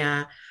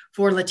California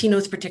for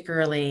Latinos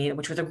particularly,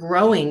 which was a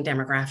growing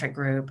demographic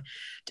group,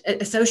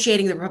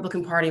 associating the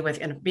Republican Party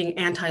with being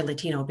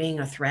anti-Latino,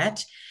 being a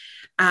threat.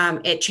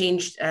 It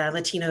changed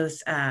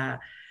Latinos'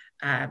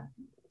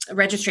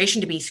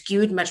 registration to be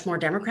skewed much more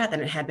Democrat than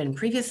it had been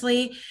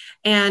previously.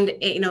 And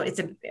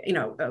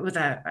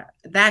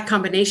that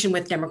combination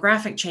with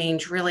demographic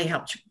change really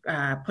helped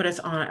put us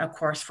on a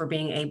course for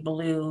being a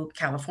blue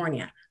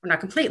California. We're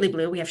not completely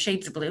blue. We have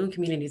shades of blue and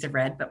communities of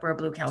red, but we're a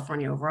blue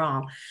California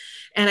overall.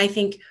 And I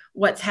think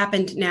what's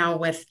happened now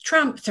with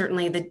Trump,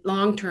 certainly the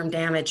long-term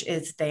damage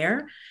is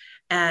there.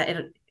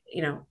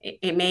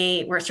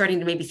 We're starting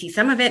to maybe see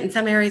some of it in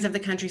some areas of the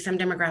country, some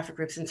demographic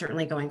groups, and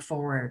certainly going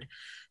forward.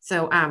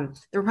 So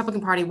the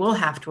Republican Party will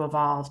have to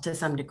evolve to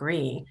some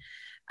degree.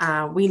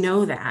 We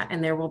know that,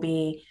 and there will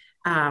be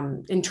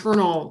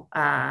internal,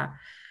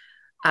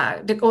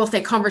 we'll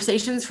say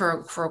conversations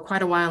for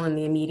quite a while in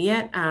the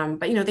immediate.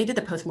 But, they did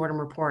the postmortem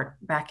report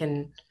back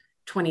in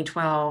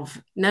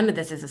 2012. None of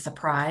this is a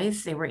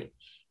surprise. They were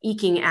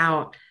eking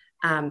out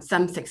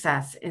some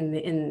success in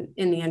the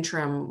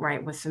interim,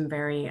 right, with some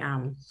very,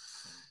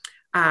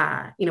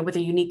 with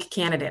a unique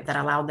candidate that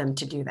allowed them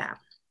to do that.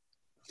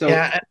 So,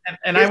 yeah,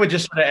 and I would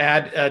just sort of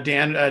add,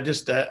 Dan,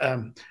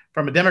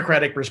 from a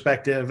Democratic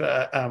perspective,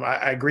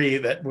 I agree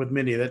that with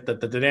Mindy that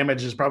the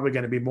damage is probably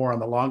going to be more on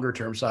the longer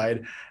term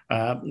side,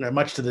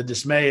 much to the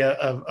dismay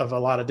of a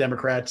lot of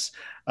Democrats.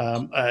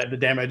 The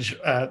damage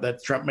that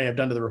Trump may have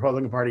done to the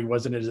Republican Party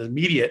wasn't as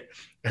immediate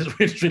as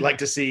we'd like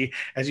to see,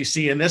 as you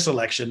see in this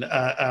election.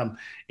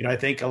 I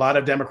think a lot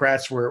of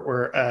Democrats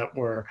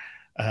were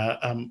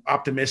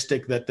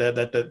optimistic that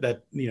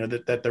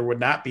there would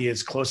not be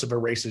as close of a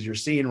race as you're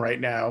seeing right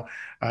now,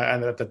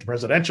 and at the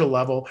presidential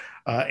level,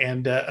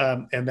 and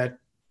that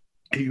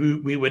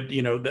we would,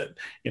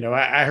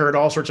 I heard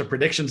all sorts of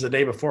predictions the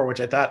day before,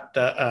 which I thought,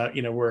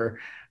 were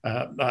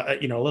a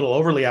little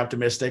overly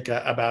optimistic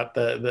about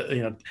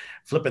the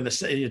flipping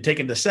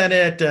taking the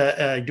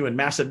Senate, doing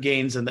massive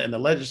gains in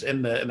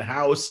the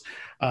House.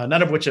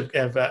 None of which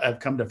have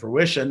come to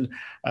fruition.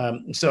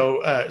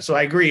 So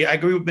I agree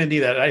with Mindy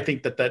that I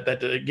think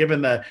that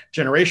given the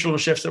generational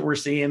shifts that we're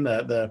seeing,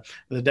 the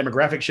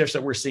demographic shifts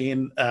that we're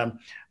seeing,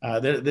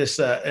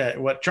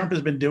 what Trump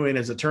has been doing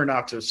is a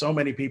turnoff to so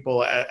many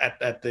people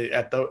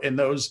in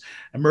those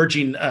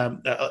emerging in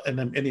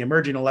the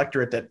emerging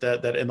electorate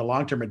that in the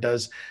long term it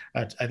does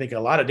I think a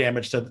lot of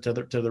damage to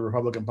the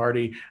Republican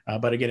Party.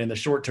 But again, in the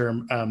short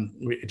term,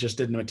 it just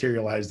didn't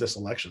materialize this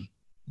election.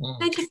 Can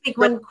I just make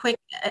one quick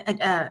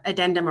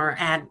addendum or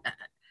add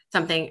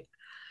something?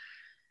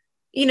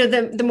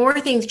 The more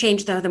things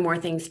change, though, the more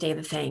things stay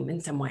the same in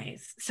some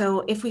ways.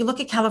 So if we look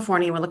at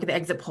California, we look at the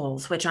exit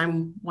polls, which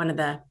I'm one of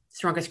the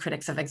strongest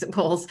critics of exit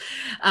polls,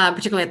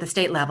 particularly at the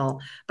state level,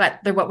 but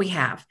they're what we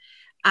have.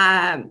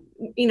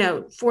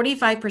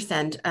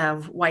 45%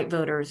 of white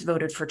voters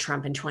voted for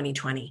Trump in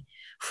 2020.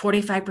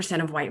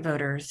 45% of white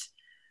voters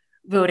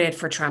voted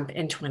for Trump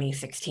in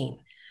 2016.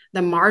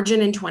 The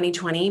margin in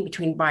 2020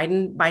 between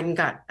Biden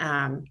got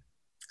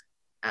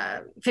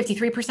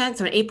 53%,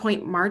 so an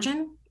 8-point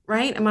margin,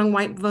 right, among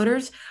white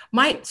voters,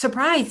 might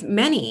surprise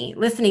many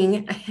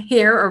listening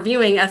here or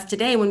viewing us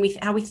today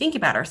how we think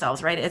about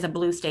ourselves, right, as a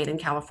blue state in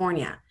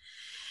California.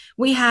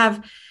 We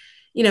have,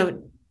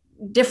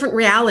 different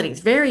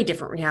realities, very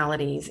different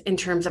realities in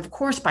terms of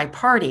course, by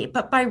party,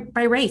 but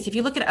by race. If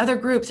you look at other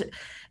groups,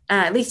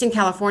 at least in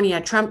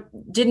California, Trump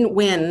didn't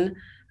win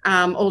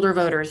older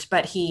voters,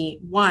 but he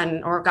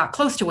won or got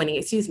close to winning,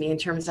 in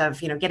terms of,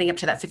 getting up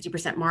to that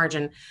 50%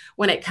 margin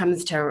when it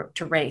comes to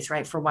race,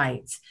 right, for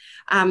whites.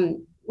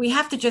 We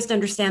have to just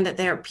understand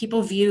that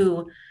people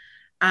view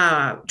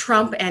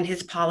Trump and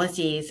his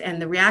policies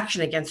and the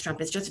reaction against Trump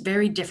is just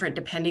very different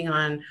depending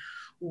on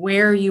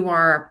where you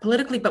are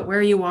politically, but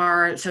where you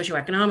are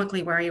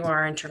socioeconomically, where you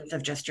are in terms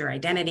of just your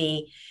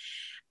identity.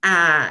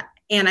 And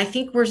I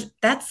think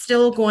that's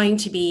still going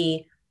to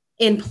be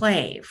in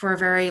play for a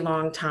very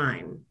long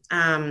time.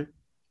 No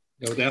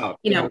doubt.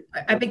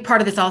 A big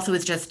part of this also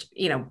is just,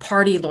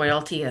 party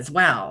loyalty as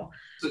well.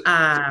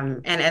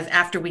 And as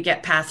after we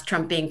get past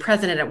Trump being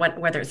president,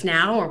 whether it's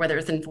now or whether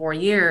it's in 4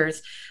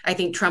 years, I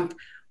think Trump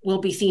will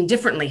be seen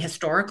differently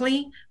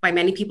historically by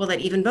many people that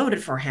even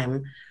voted for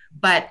him.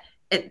 But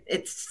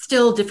it's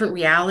still different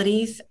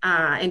realities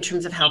in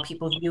terms of how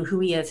people view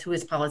who he is, who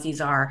his policies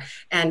are,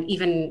 and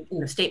even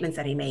statements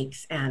that he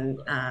makes. And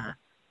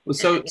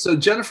so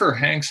Jennifer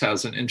Hanks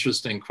has an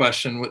interesting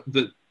question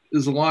that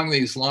is along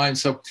these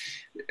lines. So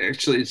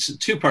actually, it's a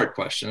two-part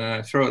question, and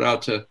I throw it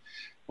out to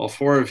all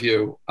four of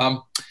you.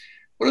 What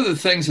are the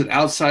things that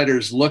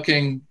outsiders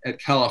looking at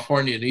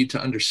California need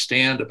to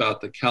understand about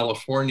the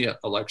California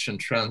election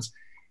trends?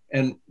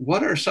 And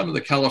what are some of the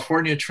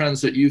California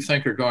trends that you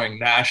think are going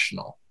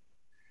national,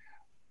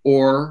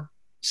 or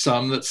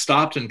some that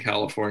stopped in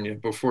California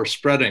before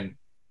spreading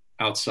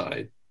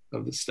outside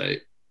of the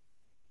state?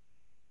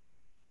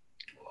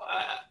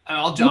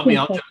 I'll jump in.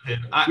 I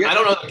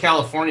don't know that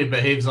California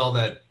behaves all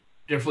that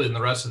differently than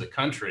the rest of the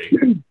country.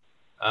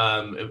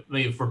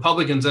 If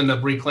Republicans end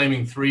up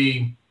reclaiming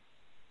 3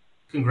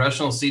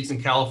 congressional seats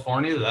in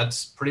California,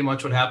 that's pretty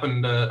much what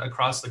happened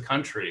across the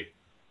country.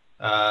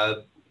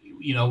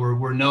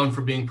 We're known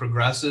for being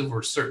progressive.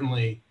 We're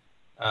certainly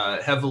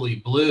heavily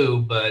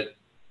blue, but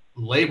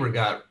Labor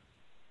got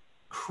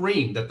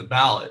creamed at the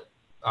ballot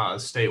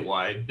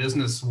statewide.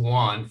 Business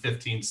won.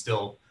 15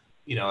 still,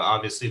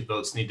 obviously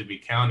votes need to be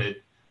counted.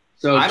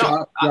 So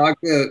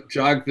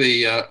jog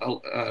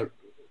the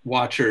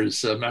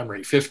watchers'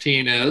 memory.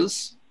 15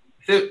 is?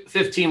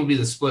 15 will be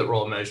the split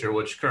roll measure,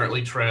 which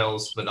currently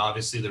trails, but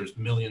obviously there's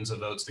millions of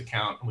votes to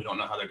count, and we don't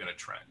know how they're going to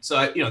trend. So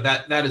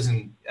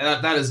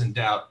that is in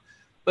doubt.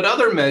 But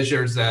other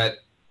measures that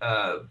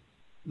the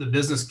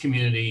business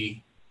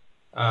community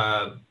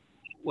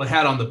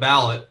had on the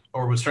ballot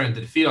or was trying to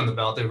defeat on the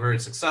ballot, they were very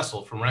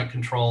successful, from rent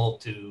control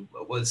to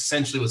what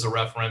essentially was a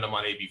referendum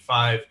on AB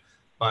 5,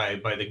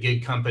 by the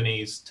gig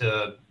companies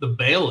to the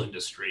bail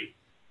industry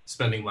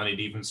spending money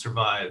to even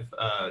survive,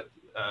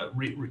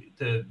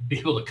 to be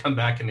able to come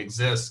back and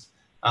exist.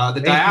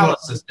 The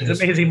dialysis industry.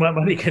 It's amazing what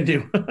money can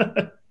do.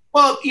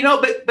 Well,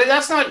 but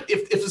that's not,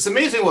 if it's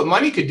amazing what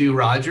money could do,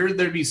 Roger,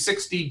 there'd be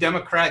 60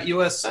 Democrat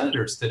U.S.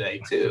 senators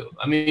today too.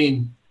 I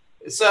mean,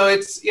 so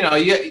it's,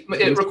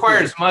 it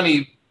requires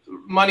money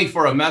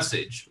for a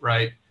message,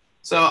 right?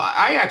 So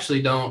I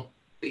actually don't,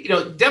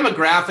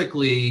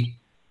 demographically,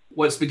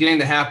 what's beginning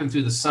to happen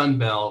through the Sun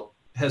Belt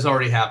has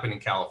already happened in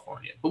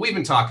California, but we've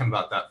been talking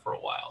about that for a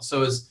while.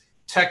 So as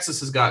Texas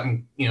has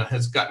gotten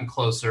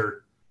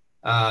closer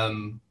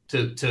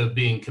to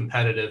being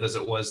competitive as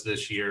it was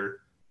this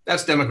year,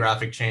 that's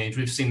demographic change.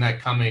 We've seen that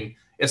coming.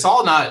 It's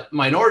all not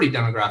minority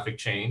demographic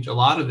change. A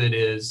lot of it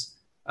is,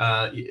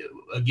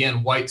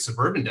 again, white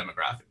suburban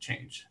demographic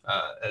change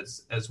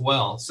as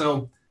well.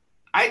 So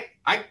I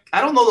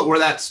don't know that we're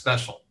that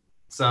special.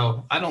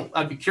 So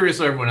I'd be curious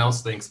what everyone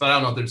else thinks, but I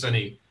don't know if there's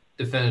any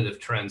definitive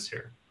trends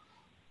here.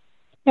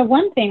 Now,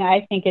 one thing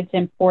I think it's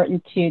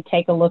important to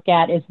take a look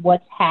at is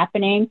what's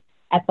happening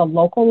at the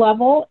local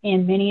level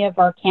in many of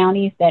our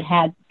counties that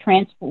had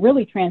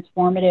really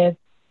transformative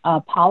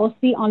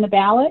policy on the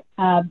ballot,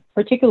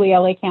 particularly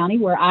LA County,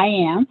 where I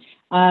am.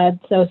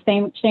 So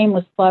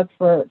shameless plug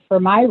for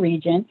my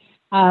region.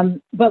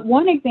 But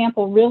one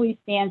example really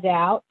stands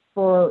out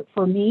for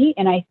me,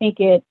 and I think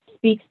it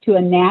speaks to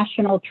a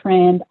national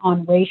trend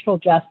on racial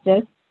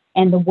justice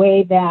and the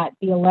way that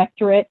the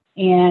electorate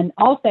and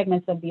all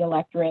segments of the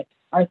electorate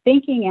are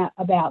thinking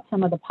about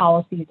some of the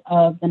policies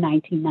of the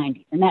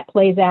 1990s. And that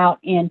plays out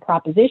in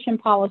proposition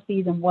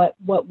policies and what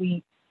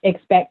we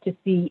expect to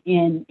see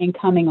in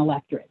incoming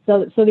electorate.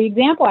 So the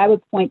example I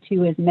would point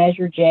to is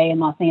Measure J in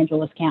Los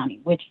Angeles County,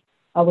 which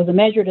was a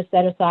measure to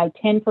set aside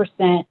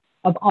 10%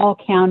 of all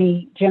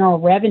county general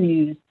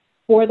revenues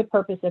for the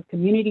purpose of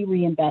community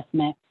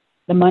reinvestment.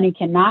 The money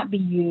cannot be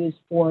used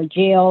for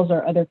jails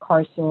or other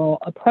carceral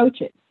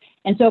approaches.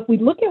 And so if we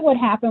look at what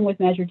happened with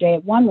Measure J,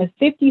 it won with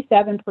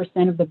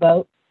 57% of the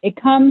vote.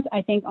 It comes,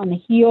 I think, on the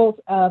heels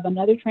of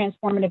another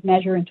transformative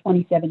measure in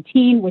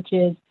 2017, which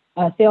is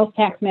a sales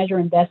tax measure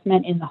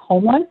investment in the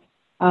homeless,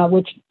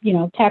 which,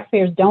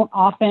 taxpayers don't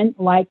often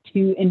like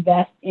to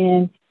invest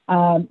in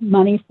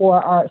money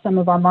for some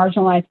of our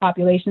marginalized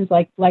populations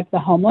like the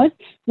homeless.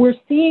 We're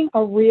seeing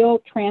a real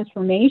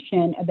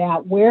transformation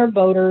about where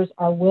voters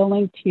are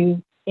willing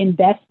to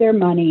invest their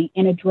money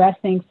in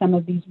addressing some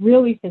of these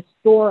really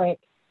historic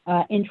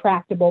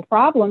intractable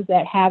problems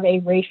that have a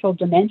racial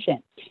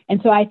dimension. And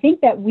so I think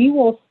that we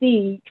will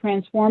see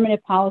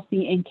transformative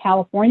policy in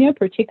California,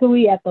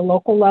 particularly at the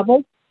local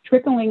level,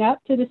 trickling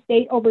up to the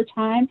state over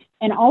time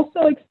and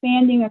also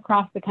expanding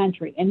across the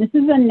country. And this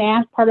is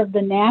part of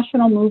the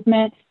national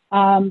movement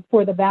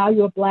for the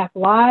value of Black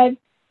lives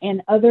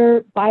and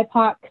other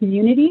BIPOC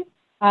communities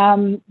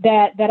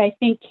that I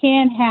think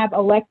can have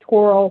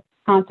electoral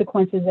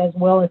consequences as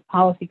well as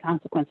policy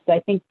consequences.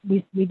 I think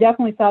we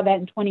definitely saw that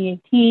in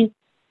 2018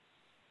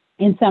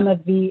 in some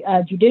of the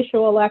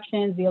judicial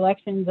elections, the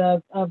elections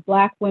of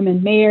Black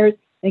women mayors.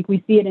 I think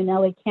we see it in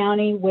LA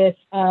County with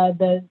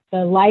the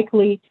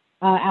likely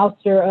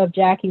ouster of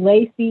Jackie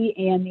Lacey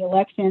and the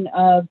election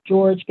of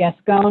George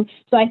Gascon.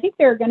 So I think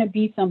there are going to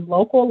be some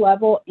local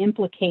level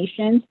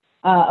implications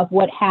of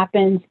what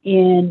happens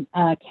in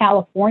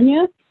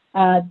California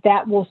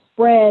that will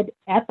spread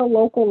at the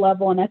local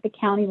level and at the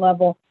county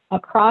level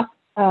across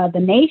the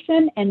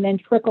nation and then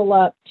trickle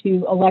up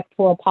to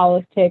electoral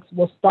politics.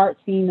 We'll start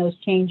seeing those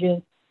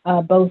changes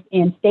both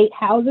in state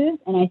houses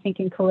and I think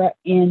in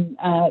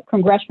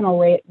congressional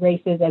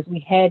races as we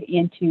head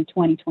into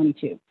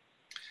 2022.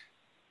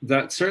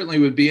 That certainly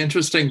would be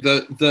interesting.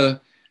 I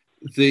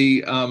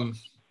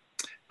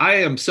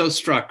am so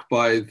struck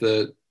by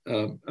the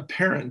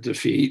apparent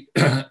defeat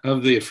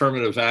of the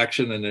affirmative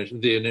action and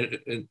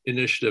the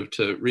initiative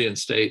to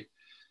reinstate,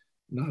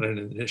 not an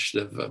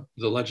initiative,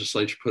 the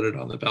legislature put it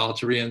on the ballot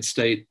to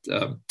reinstate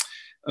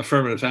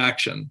affirmative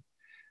action.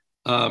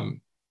 I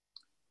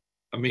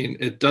mean,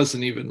 it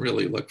doesn't even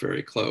really look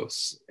very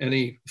close.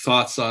 Any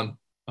thoughts on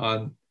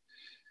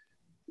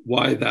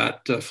why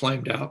that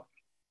flamed out?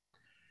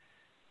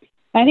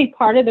 I think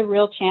part of the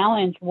real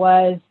challenge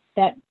was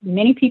that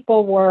many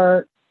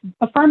people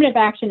affirmative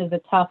action is a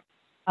tough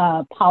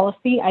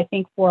policy, I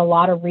think, for a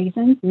lot of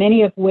reasons,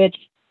 many of which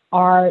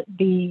are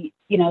the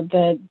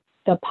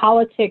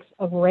politics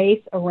of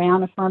race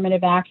around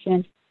affirmative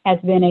action has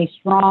been a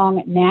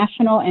strong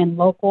national and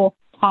local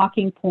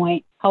talking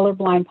point,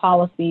 colorblind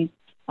policies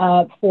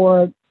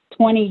for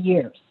 20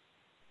 years.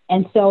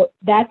 And so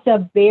that's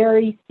a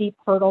very steep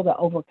hurdle to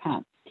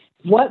overcome.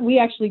 What we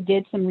actually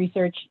did some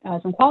research,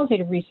 some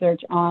qualitative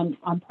research on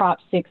Prop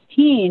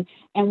 16,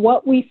 and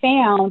what we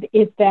found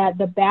is that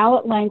the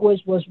ballot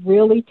language was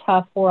really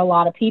tough for a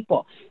lot of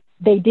people.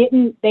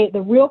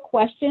 The real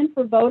question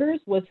for voters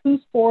was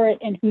who's for it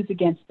and who's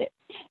against it.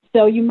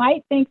 So you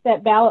might think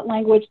that ballot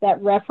language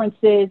that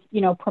references,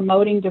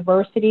 promoting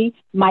diversity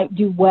might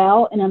do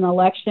well in an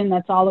election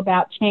that's all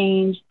about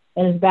change,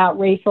 that is about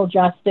racial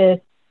justice.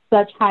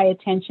 such high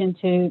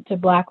attention to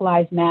Black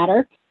Lives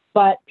Matter.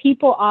 But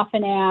people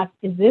often ask,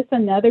 is this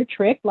another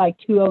trick like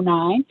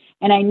 209?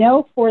 And I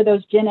know for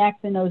those Gen X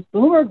and those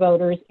Boomer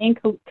voters in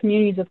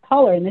communities of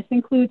color, and this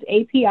includes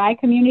API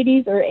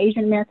communities or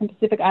Asian American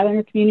Pacific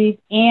Islander communities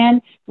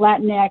and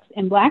Latinx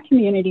and Black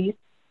communities,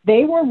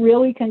 they were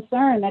really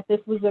concerned that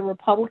this was a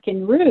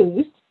Republican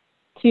ruse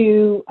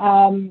to,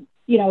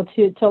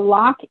 to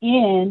lock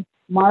in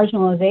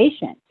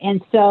marginalization.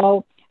 And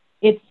so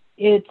it's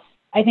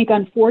I think,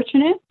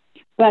 unfortunate.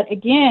 But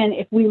again,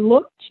 if we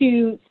look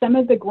to some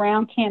of the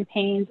ground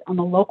campaigns on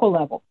the local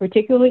level,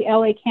 particularly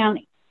LA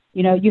County,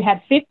 you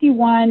had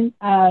 51,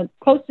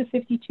 close to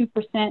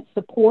 52%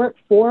 support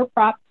for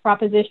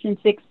Proposition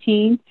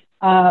 16,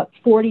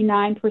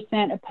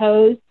 49%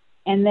 opposed.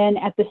 And then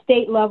at the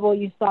state level,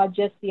 you saw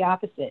just the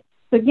opposite.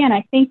 So again,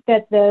 I think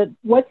that the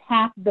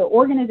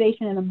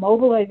organization and the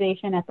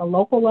mobilization at the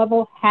local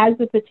level has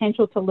the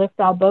potential to lift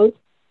all boats,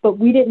 but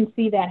we didn't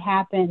see that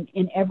happen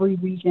in every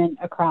region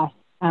across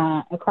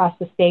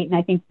the state. And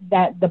I think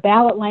that the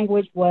ballot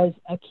language was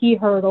a key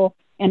hurdle,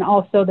 and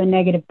also the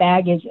negative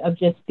baggage of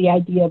just the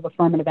idea of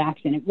affirmative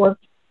action. It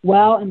worked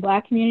well in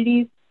Black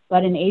communities,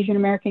 but in Asian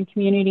American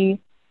communities,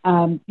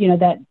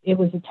 that it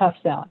was a tough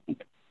sell, I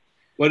think.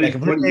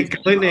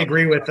 Completely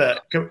agree with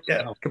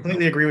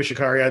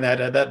Sha'Carri on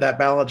that. That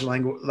ballot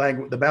language,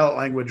 the ballot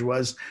language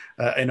was,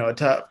 a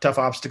tough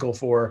obstacle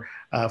for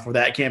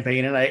that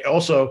campaign. And I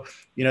also,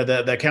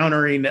 the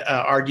countering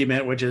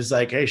argument, which is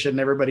like, hey, shouldn't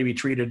everybody be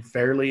treated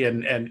fairly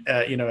and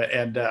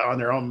on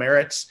their own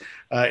merits,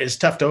 is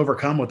tough to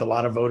overcome with a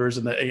lot of voters,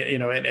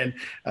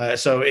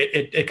 so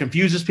it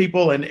confuses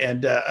people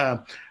and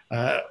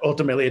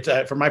ultimately, it's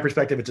from my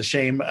perspective, it's a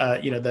shame,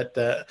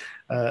 that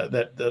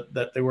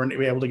they weren't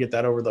able to get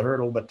that over the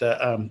hurdle. But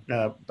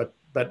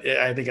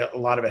I think a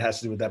lot of it has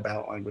to do with that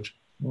ballot language.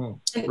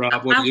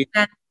 Rob, what do you?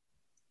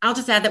 I'll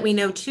just add that we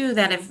know too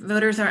that if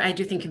voters are, I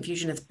do think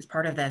confusion is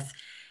part of this.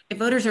 If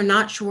voters are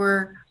not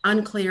sure,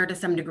 unclear to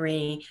some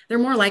degree, they're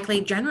more likely,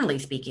 generally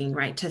speaking,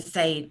 right, to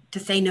say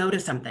no to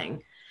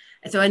something.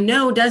 And so a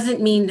no doesn't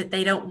mean that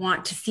they don't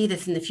want to see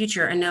this in the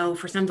future. A no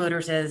for some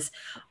voters is,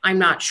 I'm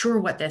not sure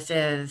what this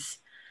is.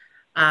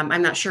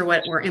 I'm not sure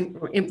what we're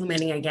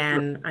implementing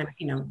again.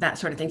 That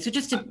sort of thing. So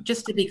just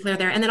to be clear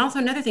there. And then also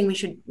another thing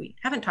we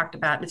haven't talked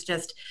about is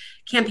just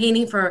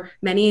campaigning for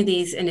many of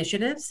these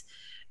initiatives.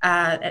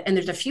 And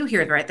there's a few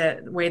here, right?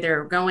 The way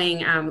they're going,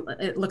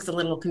 it looks a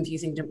little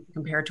confusing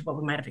compared to what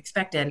we might have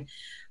expected.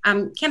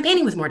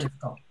 Campaigning was more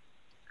difficult.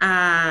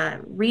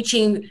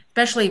 Reaching,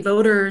 especially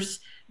voters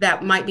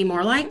that might be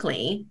more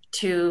likely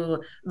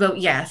to vote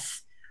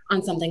yes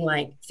on something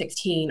like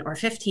 16 or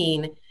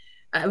 15.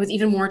 It was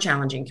even more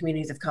challenging.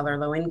 Communities of color,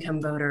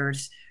 low-income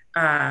voters,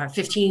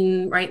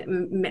 15, right?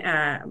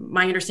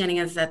 My understanding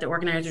is that the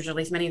organizers, or at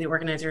least many of the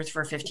organizers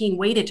for 15,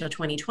 waited till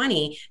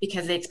 2020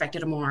 because they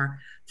expected a more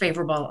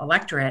favorable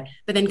electorate,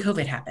 but then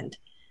COVID happened.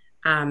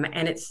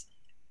 And it's,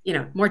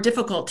 more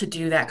difficult to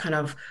do that kind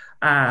of,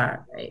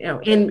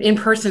 in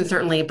person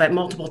certainly, but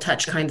multiple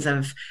touch kinds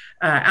of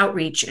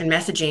outreach and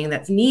messaging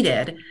that's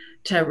needed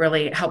to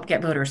really help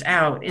get voters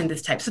out in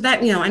this type. So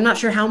that, I'm not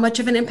sure how much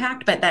of an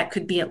impact, but that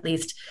could be at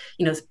least,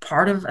 a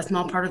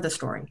small part of the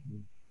story.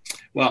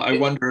 Well, I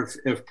wonder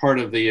if part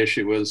of the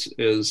issue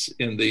is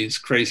in these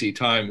crazy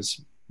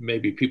times,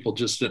 maybe people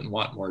just didn't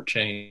want more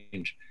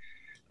change.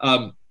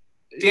 Dan,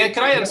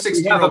 can I add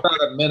 16? We have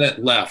about a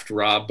minute left,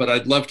 Rob, but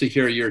I'd love to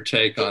hear your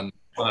take on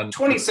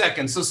 20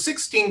 seconds. So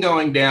 16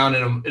 going down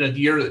in a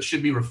year that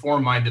should be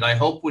reform-minded, I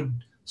hope would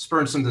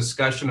spur some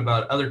discussion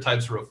about other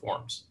types of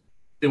reforms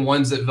than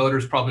ones that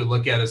voters probably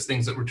look at as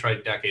things that were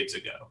tried decades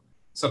ago,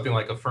 something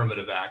like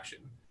affirmative action.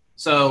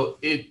 So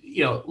I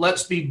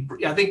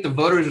think the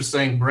voters are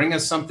saying, bring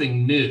us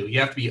something new. You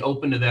have to be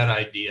open to that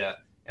idea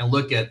and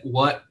look at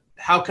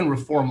how can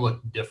reform look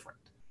different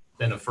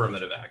than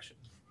affirmative action?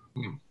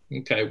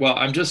 Okay, well,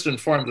 I'm just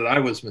informed that I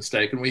was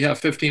mistaken. We have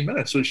 15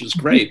 minutes, which is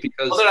great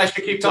because. Well, then I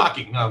should keep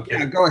talking. No,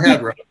 yeah, go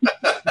ahead, Rob.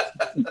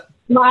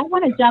 Well, I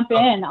want to jump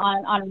in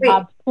on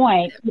Rob's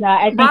point.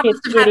 I think Rob it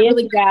is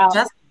about.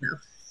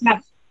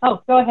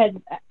 Oh, go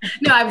ahead.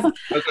 No,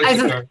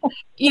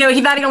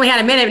 he thought he only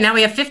had a minute. Now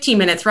we have 15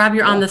 minutes. Rob,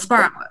 you're on the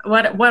spot.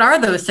 What are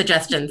those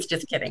suggestions?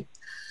 Just kidding.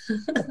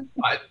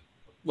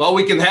 Well,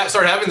 we can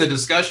start having the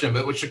discussion,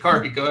 but with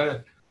Sha'Carri, go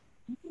ahead.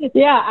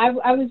 Yeah,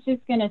 I was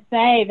just going to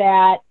say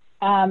that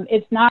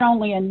it's not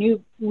only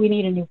we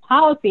need a new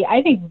policy.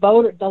 I think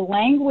the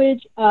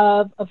language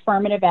of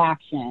affirmative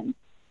action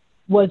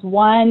was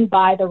won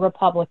by the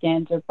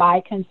Republicans or by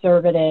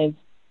conservatives,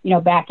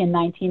 back in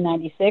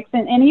 1996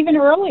 and even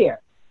earlier.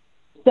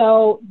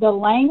 So the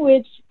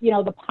language,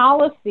 the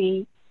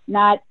policy,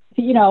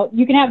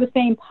 you can have the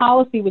same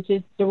policy, which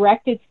is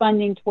directed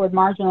funding toward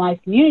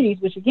marginalized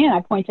communities, which again,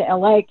 I point to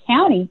LA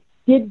County,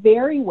 did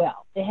very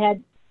well. It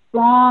had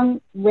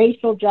strong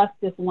racial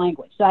justice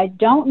language. So I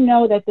don't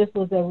know that this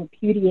was a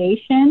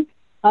repudiation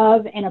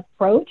of an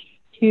approach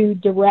to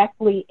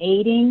directly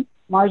aiding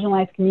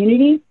marginalized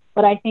communities,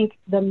 but I think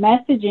the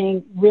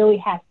messaging really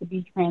has to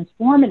be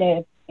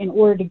transformative in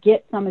order to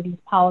get some of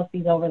these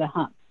policies over the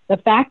hump. The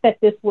fact that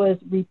this was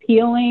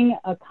repealing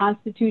a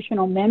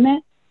constitutional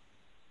amendment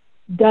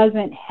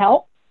doesn't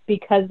help,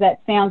 because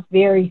that sounds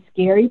very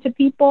scary to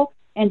people.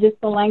 And just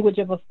the language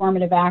of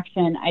affirmative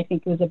action, I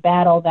think, was a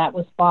battle that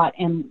was fought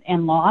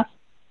and lost.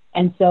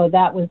 And so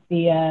that was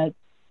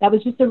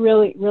just a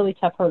really, really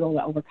tough hurdle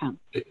to overcome.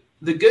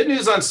 The good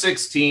news on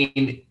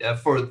 16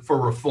 for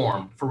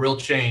reform, for real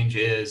change,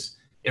 is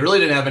it really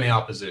didn't have any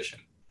opposition.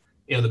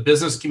 The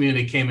business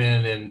community came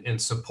in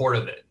support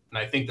of it. And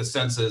I think the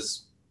sense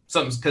is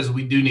something's because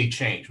we do need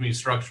change. We need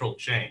structural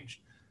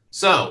change.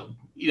 So,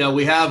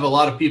 we have a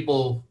lot of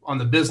people on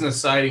the business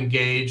side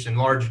engaged and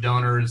large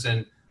donors.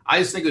 And I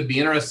just think it would be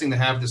interesting to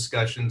have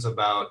discussions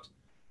about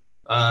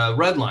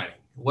redlining.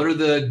 What are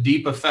the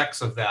deep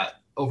effects of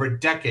that over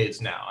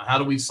decades now? How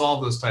do we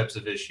solve those types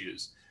of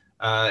issues?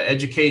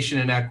 Education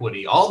and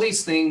equity, all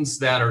these things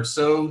that are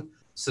so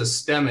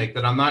systemic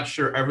that I'm not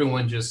sure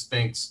everyone just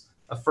thinks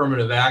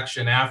affirmative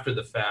action after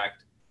the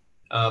fact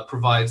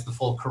provides the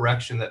full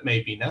correction that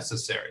may be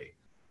necessary.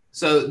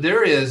 So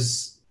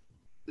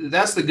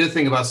that's the good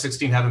thing about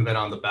 16 having been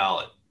on the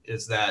ballot,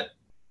 is that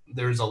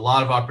there's a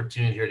lot of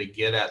opportunity here to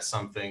get at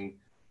something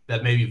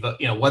that maybe,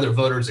 whether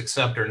voters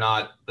accept or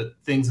not, but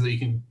things that you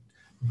can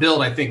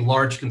build, I think,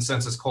 large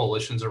consensus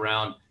coalitions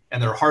around,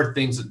 and there are hard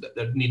things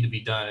that need to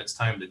be done. It's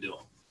time to do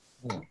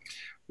them.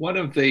 One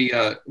of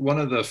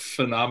the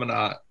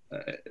phenomena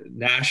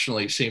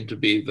nationally seemed to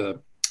be the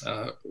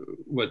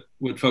what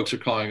folks are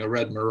calling a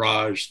red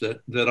mirage,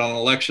 that on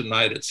election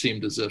night it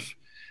seemed as if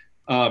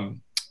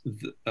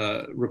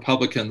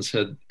Republicans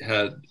had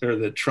or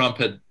that Trump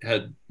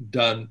had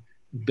done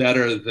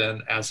better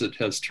than, as it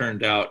has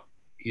turned out,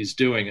 he's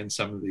doing in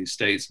some of these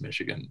states,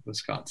 Michigan,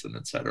 Wisconsin,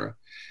 et cetera.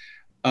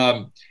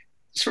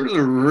 Sort of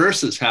the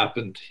reverse has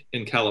happened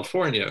in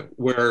California,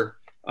 where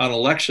on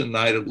election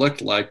night, it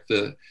looked like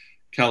the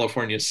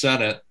California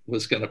Senate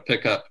was going to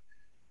pick up,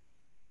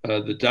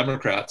 the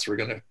Democrats were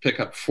going to pick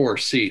up 4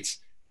 seats.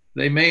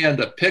 They may end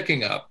up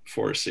picking up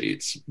 4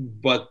 seats,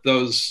 but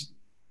those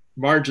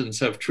margins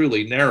have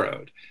truly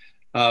narrowed.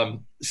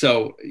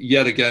 So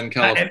yet again,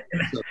 California.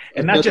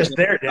 And not just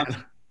there,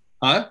 Dan.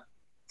 Huh?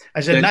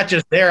 I said, not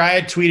just there. I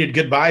had tweeted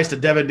goodbyes to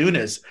Devin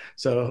Nunes.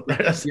 So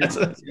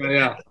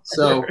yeah.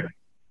 So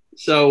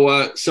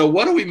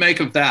what do we make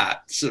of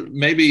that? So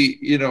maybe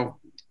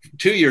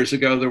 2 years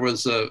ago there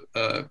was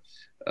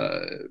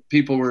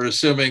people were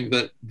assuming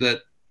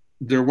that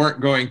there weren't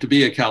going to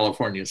be a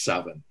California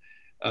 7.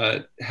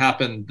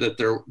 Happened that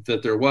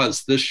there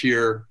was. This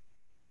year,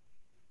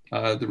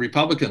 the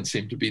Republicans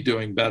seem to be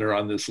doing better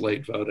on this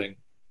late voting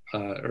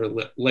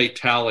or late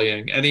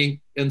tallying. Any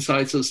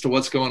insights as to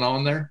what's going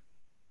on there?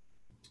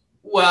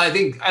 Well, I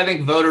think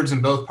voters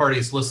in both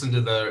parties listen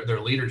to their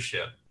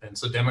leadership. And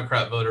so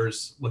Democrat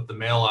voters with the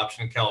mail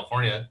option in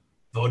California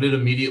voted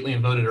immediately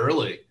and voted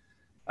early.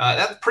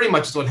 That's pretty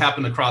much what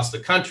happened across the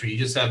country. You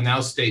just have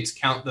now states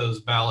count those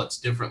ballots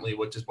differently,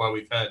 which is why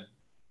we've had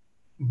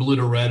blue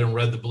to red and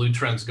red to blue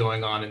trends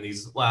going on in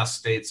these last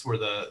states where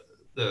the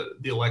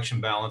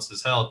election balance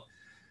is held.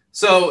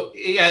 So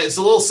yeah, it's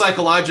a little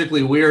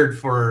psychologically weird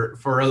for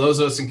those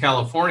of us in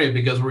California,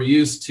 because we're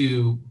used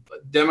to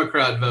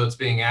Democrat votes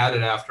being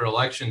added after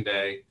Election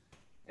Day,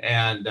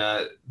 and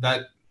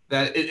that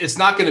it's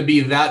not going to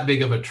be that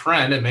big of a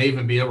trend. It may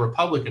even be a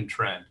Republican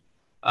trend.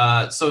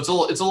 So it's a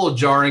little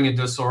jarring and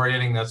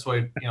disorienting. That's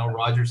why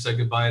Roger said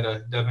goodbye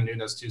to Devin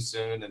Nunes too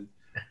soon,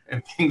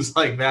 and things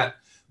like that.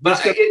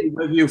 But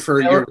with you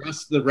for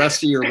the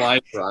rest of your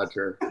life,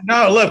 Roger.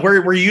 No, look,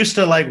 we're used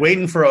to like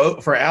waiting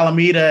for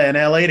Alameda and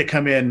LA to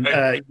come in,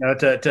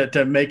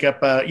 to make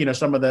up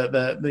some of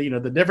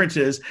the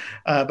differences.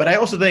 But I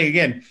also think,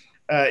 again,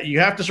 you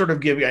have to sort of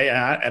give,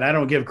 and I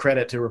don't give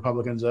credit to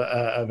Republicans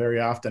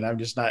very often.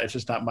 It's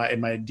just not in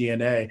my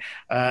DNA.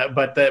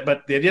 But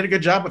they did a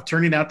good job of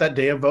turning out that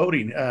day of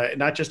voting,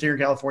 not just here in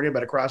California,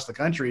 but across the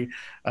country.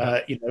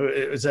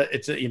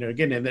 It's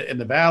again in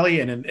the Valley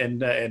and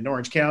in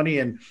Orange County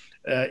and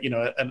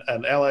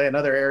LA and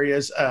other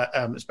areas,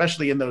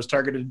 especially in those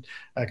targeted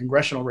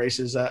congressional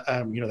races.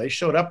 They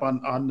showed up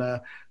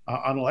on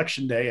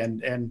Election Day,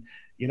 and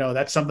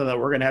that's something that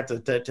we're going to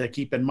have to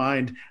keep in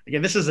mind.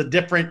 Again, this is a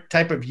different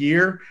type of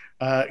year,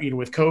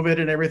 with COVID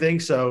and everything.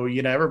 So,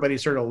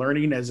 everybody's sort of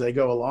learning as they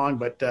go along.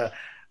 But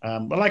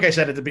like I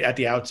said at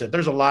the outset,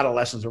 there's a lot of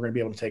lessons we're going to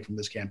be able to take from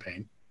this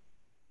campaign.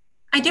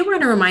 I do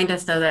want to remind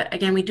us, though, that,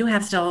 again, we do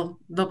have still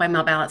vote by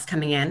mail ballots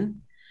coming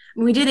in.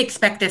 We did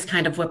expect this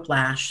kind of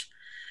whiplash,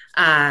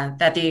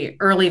 that the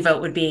early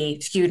vote would be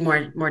skewed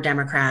more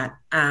Democrat,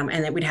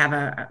 and that we'd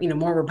have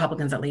more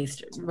Republicans at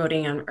least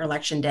voting on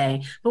Election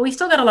Day. But we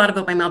still got a lot of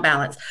vote by mail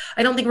ballots.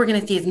 I don't think we're going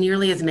to see as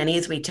nearly as many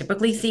as we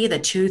typically see, the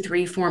 2,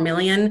 3, 4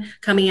 million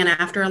coming in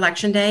after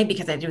Election Day,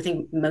 because I do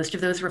think most of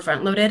those were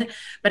front loaded.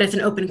 But it's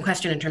an open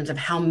question in terms of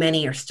how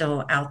many are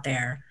still out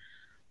there.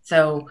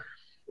 So,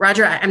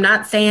 Roger, I'm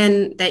not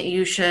saying that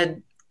you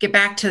should get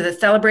back to the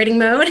celebrating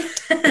mode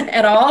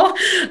at all.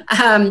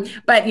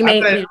 But you may.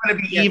 I'm going to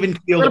be even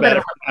keeled about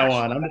it from now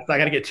on. I'm just not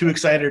going to get too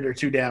excited or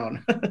too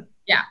down.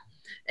 Yeah.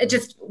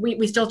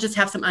 we still just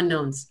have some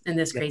unknowns in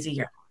this crazy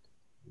year.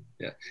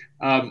 Yeah.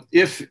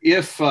 If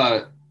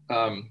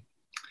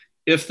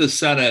the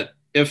Senate,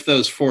 if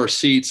those 4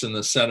 seats in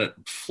the Senate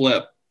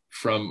flip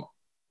from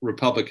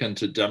Republican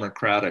to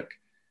Democratic,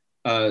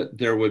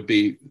 there would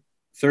be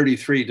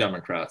 33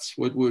 Democrats,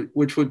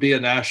 which would be a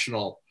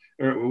national,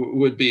 or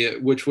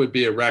which would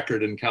be a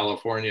record in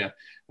California.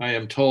 I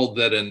am told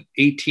that in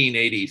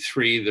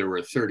 1883 there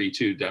were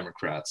 32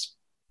 Democrats,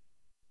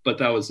 but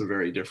that was a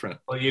very different.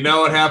 Well, you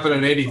know what happened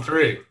in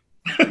 '83.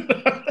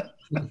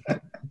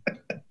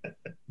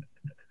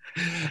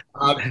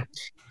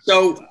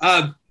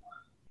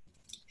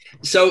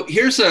 So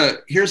here's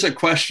a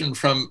question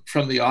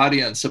from the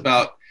audience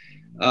about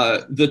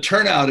the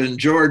turnout in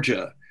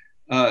Georgia.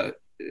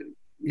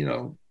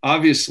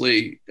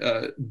 Obviously,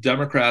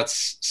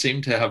 Democrats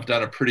seem to have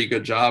done a pretty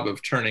good job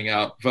of turning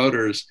out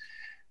voters.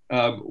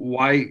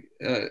 Why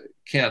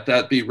can't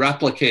that be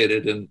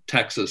replicated in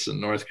Texas and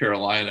North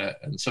Carolina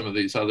and some of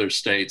these other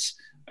states?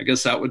 I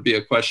guess that would be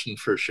a question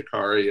for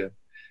Sha'Carri and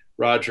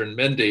Roger and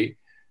Mindy.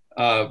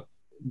 But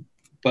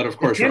of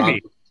course, Rob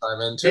will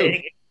chime in too.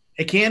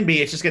 It can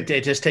be. It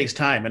just takes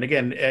time. And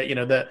again, I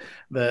think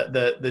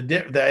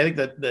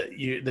that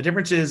the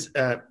difference is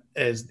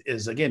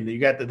again, you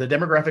got the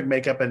demographic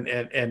makeup and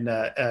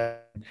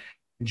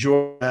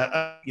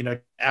Georgia,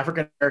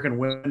 African American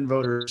women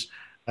voters,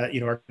 are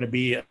going to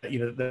be,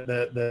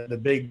 the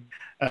big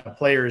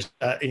players.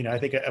 I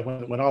think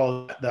when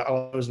all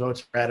those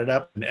votes are added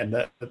up and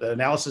the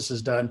analysis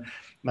is done,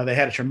 they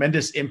had a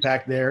tremendous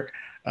impact there.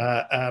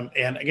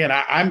 And again,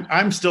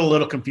 I'm still a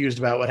little confused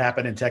about what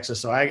happened in Texas.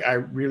 So I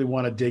really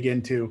want to dig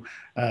into,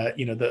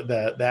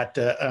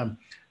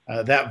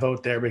 that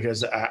vote there,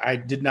 because I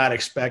did not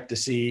expect to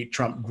see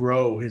Trump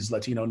grow his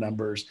Latino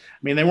numbers. I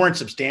mean, they weren't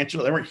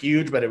substantial, they weren't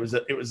huge, but it was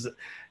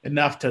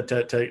enough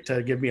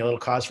to give me a little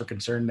cause for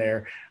concern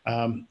there.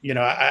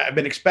 I've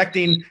been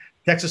expecting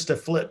Texas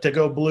to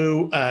go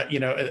blue. I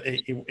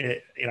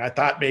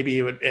thought maybe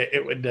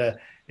it would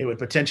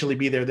potentially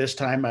be there this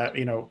time.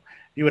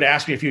 You would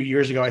ask me a few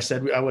years ago, I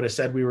would have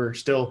said we were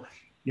still,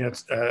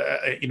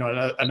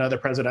 another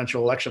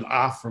presidential election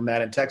off from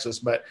that in Texas,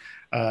 but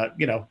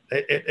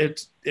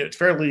it's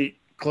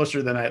fairly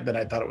closer than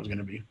I thought it was going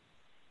to be.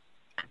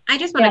 I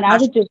just want to. I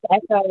would just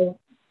echo.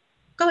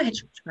 Go ahead.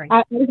 Sorry.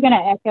 I was going to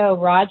echo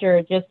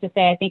Roger just to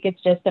say I think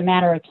it's just a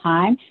matter of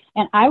time,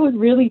 and I would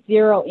really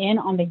zero in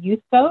on the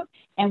youth vote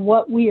and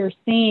what we are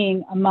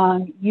seeing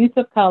among youth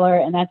of color,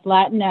 and that's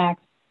Latinx,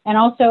 and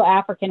also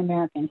African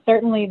Americans.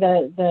 Certainly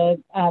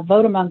the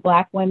vote among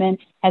Black women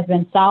has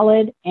been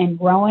solid and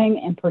growing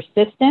and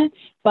persistent.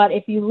 But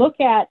if you look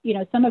at,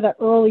 some of the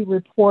early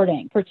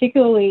reporting,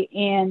 particularly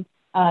in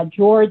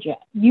Georgia,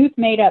 youth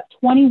made up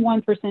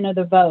 21% of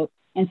the vote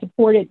and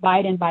supported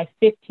Biden by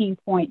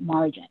 15-point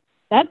margin.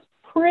 That's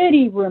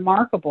pretty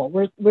remarkable.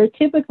 We're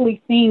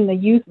typically seeing the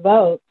youth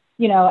vote,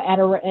 at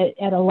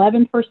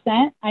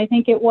 11%, I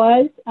think it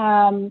was.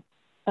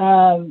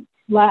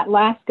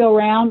 Last go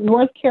round,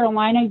 North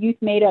Carolina youth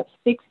made up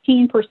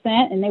 16%,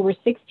 and they were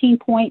 16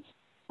 points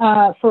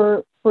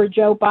for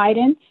Joe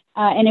Biden.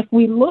 And if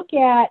we look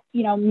at,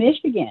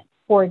 Michigan,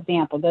 for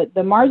example,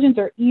 the margins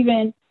are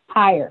even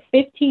higher.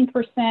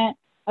 15%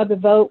 of the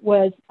vote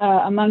was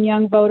among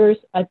young voters,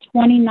 a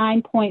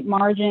 29-point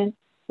margin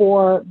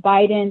for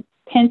Biden.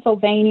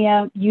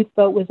 Pennsylvania youth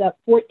vote was up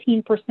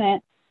 14%,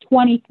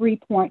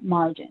 23-point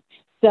margin.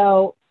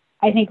 So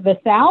I think the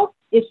South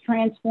is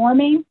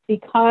transforming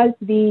because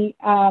the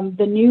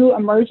new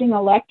emerging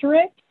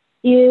electorate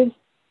is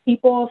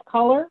people of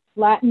color,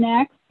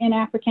 Latinx, and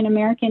African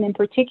American in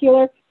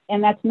particular.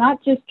 And that's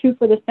not just true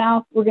for the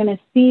South. We're going to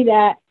see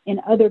that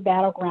in other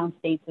battleground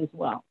states as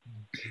well.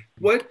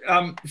 What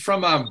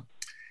from a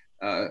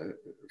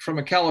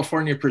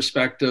California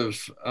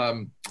perspective,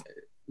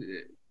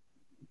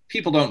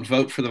 people don't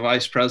vote for the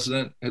vice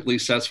president. At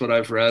least that's what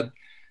I've read.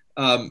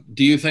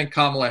 Do you think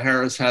Kamala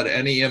Harris had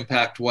any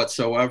impact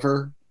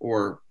whatsoever,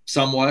 or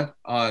somewhat,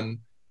 on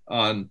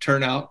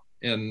turnout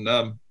in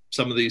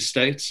some of these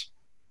states?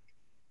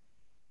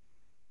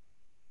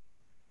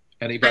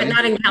 Anybody?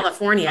 Not in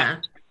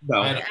California.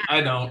 No,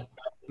 I don't.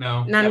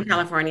 No, not in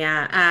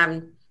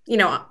California.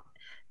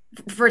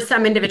 For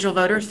some individual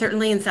voters,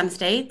 certainly in some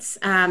states,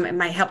 it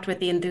might help with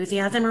the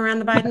enthusiasm around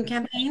the Biden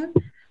campaign.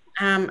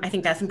 I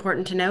think that's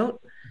important to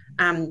note.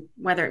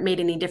 Whether it made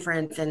any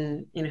difference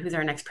in who's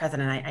our next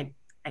president,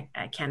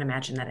 I can't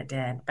imagine that it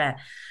did. But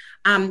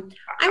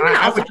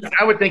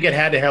I would think it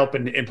had to help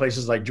in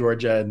places like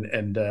Georgia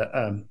and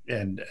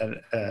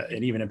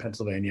even in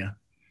Pennsylvania.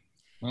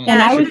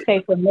 And I would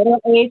say for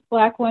middle-aged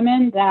Black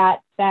women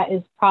that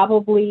is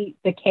probably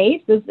the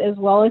case, as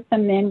well as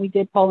some men. We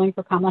did polling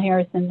for Kamala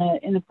Harris in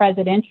the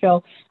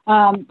presidential.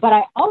 But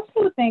I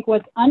also think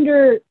what's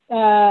under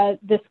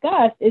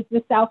discussed is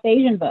the South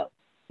Asian vote.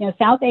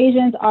 South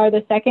Asians are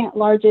the second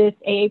largest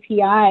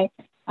AAPI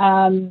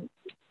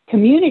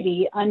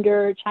community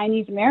under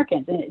Chinese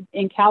Americans,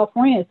 in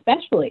California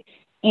especially.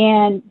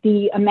 And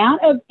the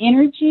amount of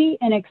energy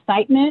and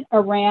excitement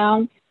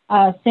around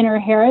Senator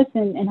Harris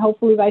and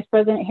hopefully Vice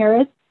President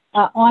Harris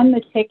on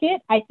the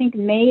ticket, I think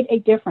made a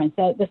difference.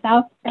 The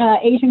South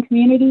Asian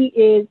community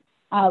is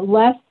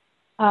less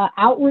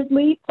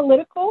outwardly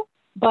political,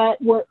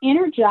 but we're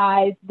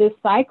energized this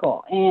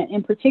cycle,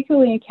 and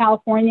particularly in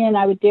California, and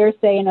I would dare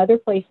say in other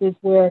places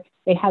where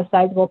they have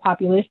sizable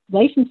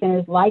population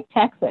centers like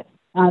Texas.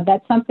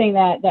 That's something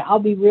that I'll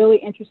be really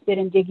interested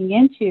in digging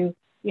into,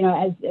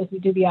 as we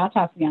do the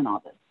autopsy on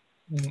all this.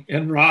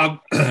 And Rob,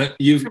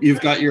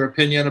 you've got your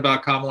opinion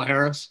about Kamala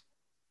Harris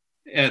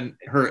and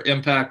her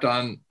impact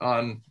on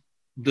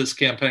this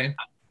campaign?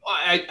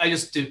 I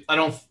just do. I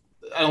don't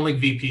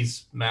think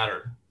VPs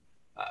matter.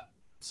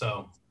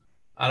 So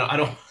I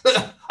don't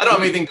have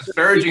anything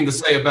disparaging to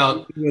say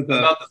about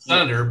the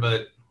senator,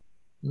 but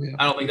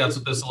I don't think that's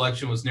what this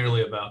election was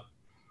nearly about.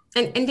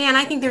 And Dan,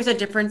 I think there's a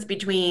difference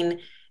between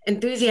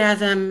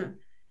enthusiasm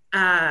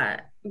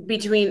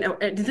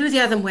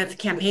with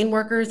campaign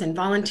workers and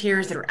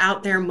volunteers that are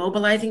out there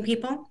mobilizing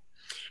people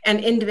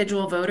and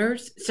individual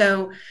voters.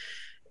 So,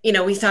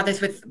 we saw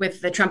this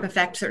with the Trump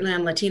effect, certainly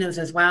on Latinos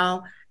as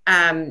well.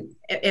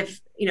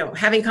 If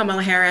having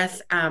Kamala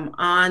Harris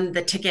on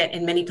the ticket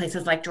in many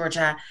places like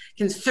Georgia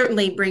can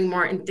certainly bring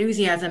more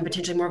enthusiasm,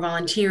 potentially more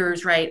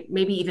volunteers, right?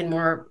 Maybe even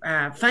more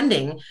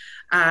funding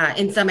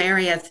in some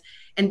areas.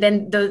 And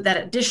then that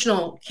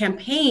additional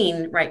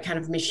campaign, right, kind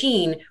of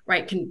machine,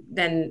 right,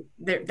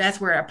 that's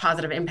where a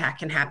positive impact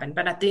can happen.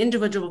 But at the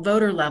individual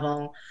voter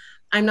level,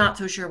 I'm not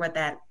so sure what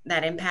that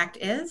impact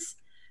is.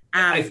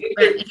 But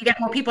if you get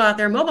more people out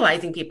there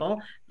mobilizing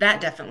people,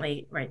 that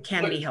definitely, right,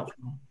 can be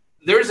helpful.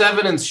 There's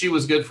evidence she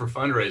was good for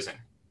fundraising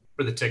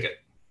for the ticket.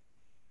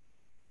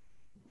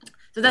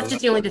 So that's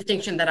just the only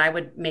distinction that I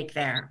would make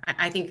there.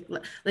 I think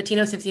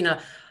Latinos have seen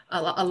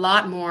a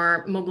lot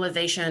more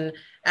mobilization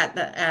at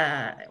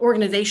the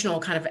organizational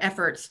kind of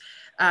efforts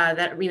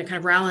that kind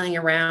of rallying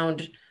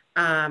around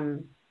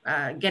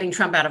getting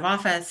Trump out of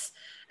office.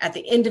 At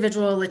the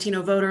individual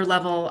Latino voter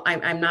level,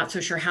 I'm not so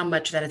sure how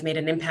much that has made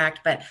an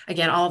impact. But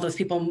again, all those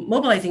people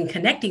mobilizing,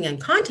 connecting, and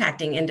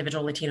contacting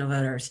individual Latino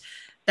voters,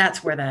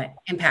 that's where the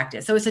impact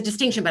is. So it's a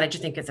distinction, but I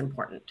just think it's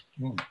important.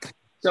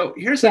 So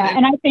here's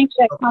and I think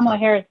that Kamala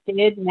Harris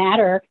did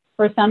matter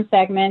for some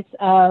segments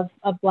of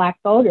Black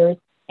voters.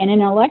 And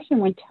in an election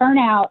when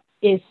turnout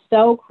is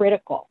so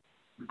critical,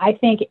 I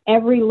think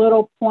every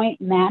little point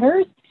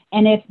matters.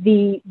 And if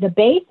the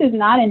base is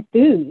not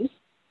enthused,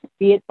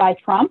 be it by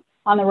Trump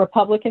on the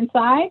Republican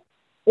side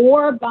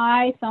or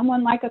by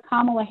someone like a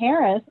Kamala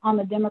Harris on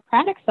the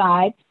Democratic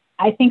side,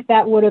 I think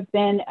that would have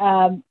been,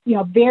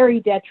 very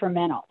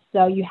detrimental.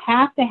 So you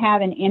have to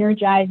have an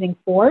energizing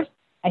force.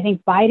 I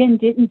think Biden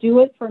didn't do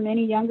it for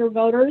many younger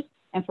voters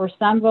and for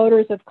some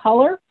voters of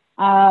color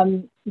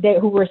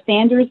who were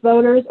Sanders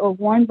voters or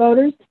Warren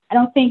voters. I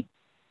don't think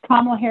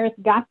Kamala Harris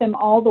got them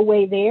all the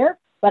way there,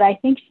 but I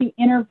think she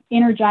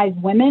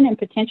energized women and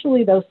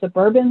potentially those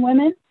suburban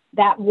women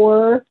that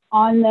were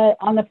on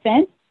the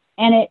fence,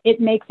 and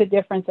it makes a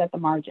difference at the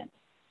margin.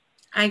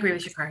 I agree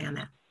with Sha'Carri on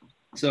that.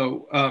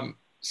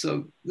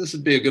 So this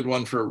would be a good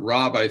one for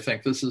Rob. I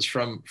think this is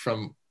from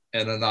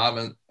an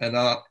anonymous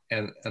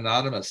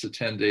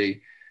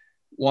attendee.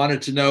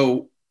 Wanted to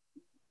know,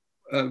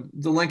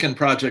 the Lincoln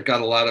Project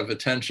got a lot of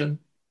attention.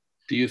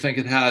 Do you think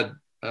it had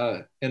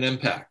an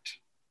impact?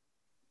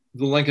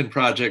 The Lincoln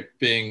Project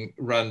being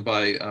run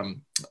by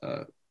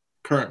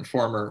current and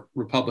former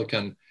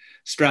Republican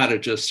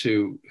strategists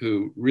who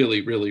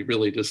really, really,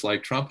 really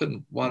disliked Trump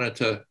and wanted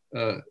to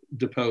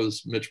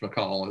depose Mitch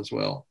McConnell as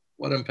well.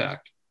 What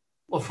impact?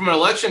 Well, from an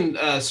election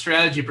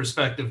strategy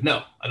perspective,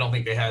 no, I don't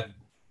think they had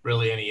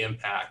really any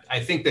impact. I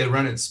think they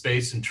run in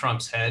space in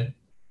Trump's head.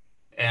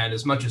 And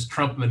as much as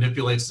Trump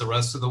manipulates the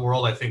rest of the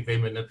world, I think they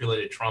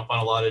manipulated Trump on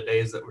a lot of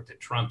days that were to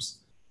Trump's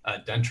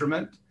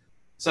detriment.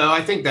 So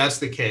I think that's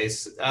the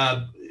case.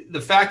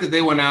 The fact that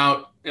they went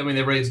out,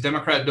 they raised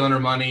Democrat donor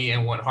money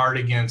and went hard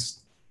against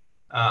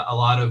a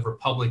lot of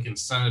Republican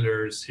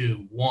senators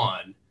who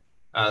won,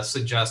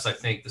 suggests, I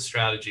think, the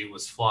strategy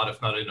was flawed,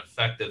 if not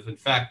ineffective. In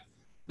fact,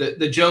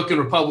 the joke in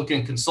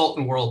Republican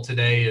consultant world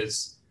today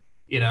is,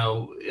 when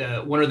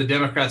are the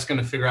Democrats going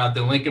to figure out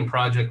the Lincoln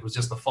Project was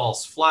just a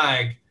false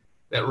flag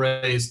that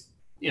raised,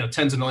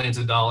 tens of millions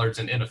of dollars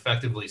and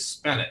ineffectively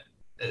spent it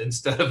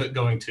instead of it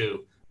going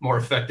to more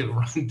effective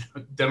run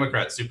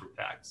Democrat super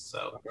PACs.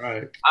 So,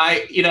 right.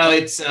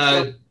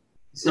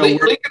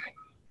 Lincoln,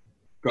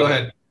 go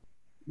ahead.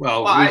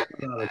 Well, we're out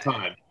of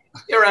time.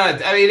 You're right.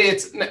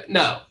 It's been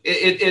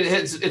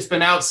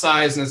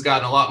outsized and has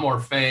gotten a lot more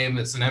fame.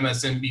 It's an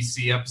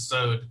MSNBC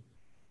episode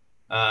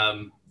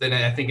than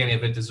I think any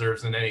of it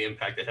deserves and any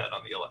impact it had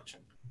on the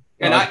election.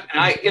 And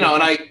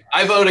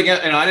I vote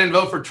against, and I didn't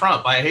vote for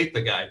Trump. I hate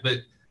the guy, but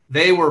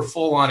they were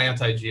full on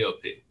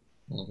anti-GOP.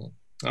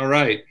 Mm-hmm. All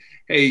right.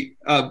 Hey,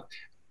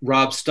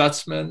 Rob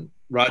Stutzman,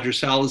 Roger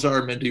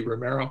Salazar, Mindy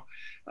Romero,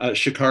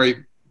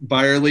 Sha'Carri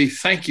Byerly,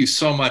 thank you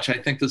so much. I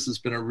think this has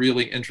been a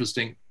really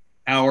interesting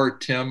hour.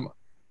 Tim,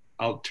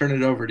 I'll turn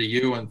it over to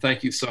you, and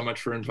thank you so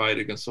much for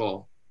inviting us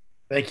all.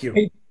 Thank you.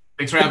 Hey,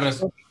 thanks for having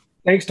us.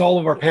 Thanks to all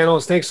of our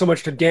panelists. Thanks so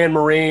much to Dan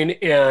Morain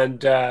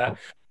and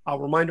I'll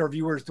remind our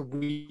viewers that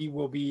we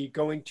will be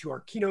going to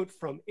our keynote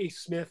from Ace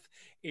Smith.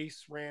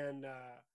 Ace ran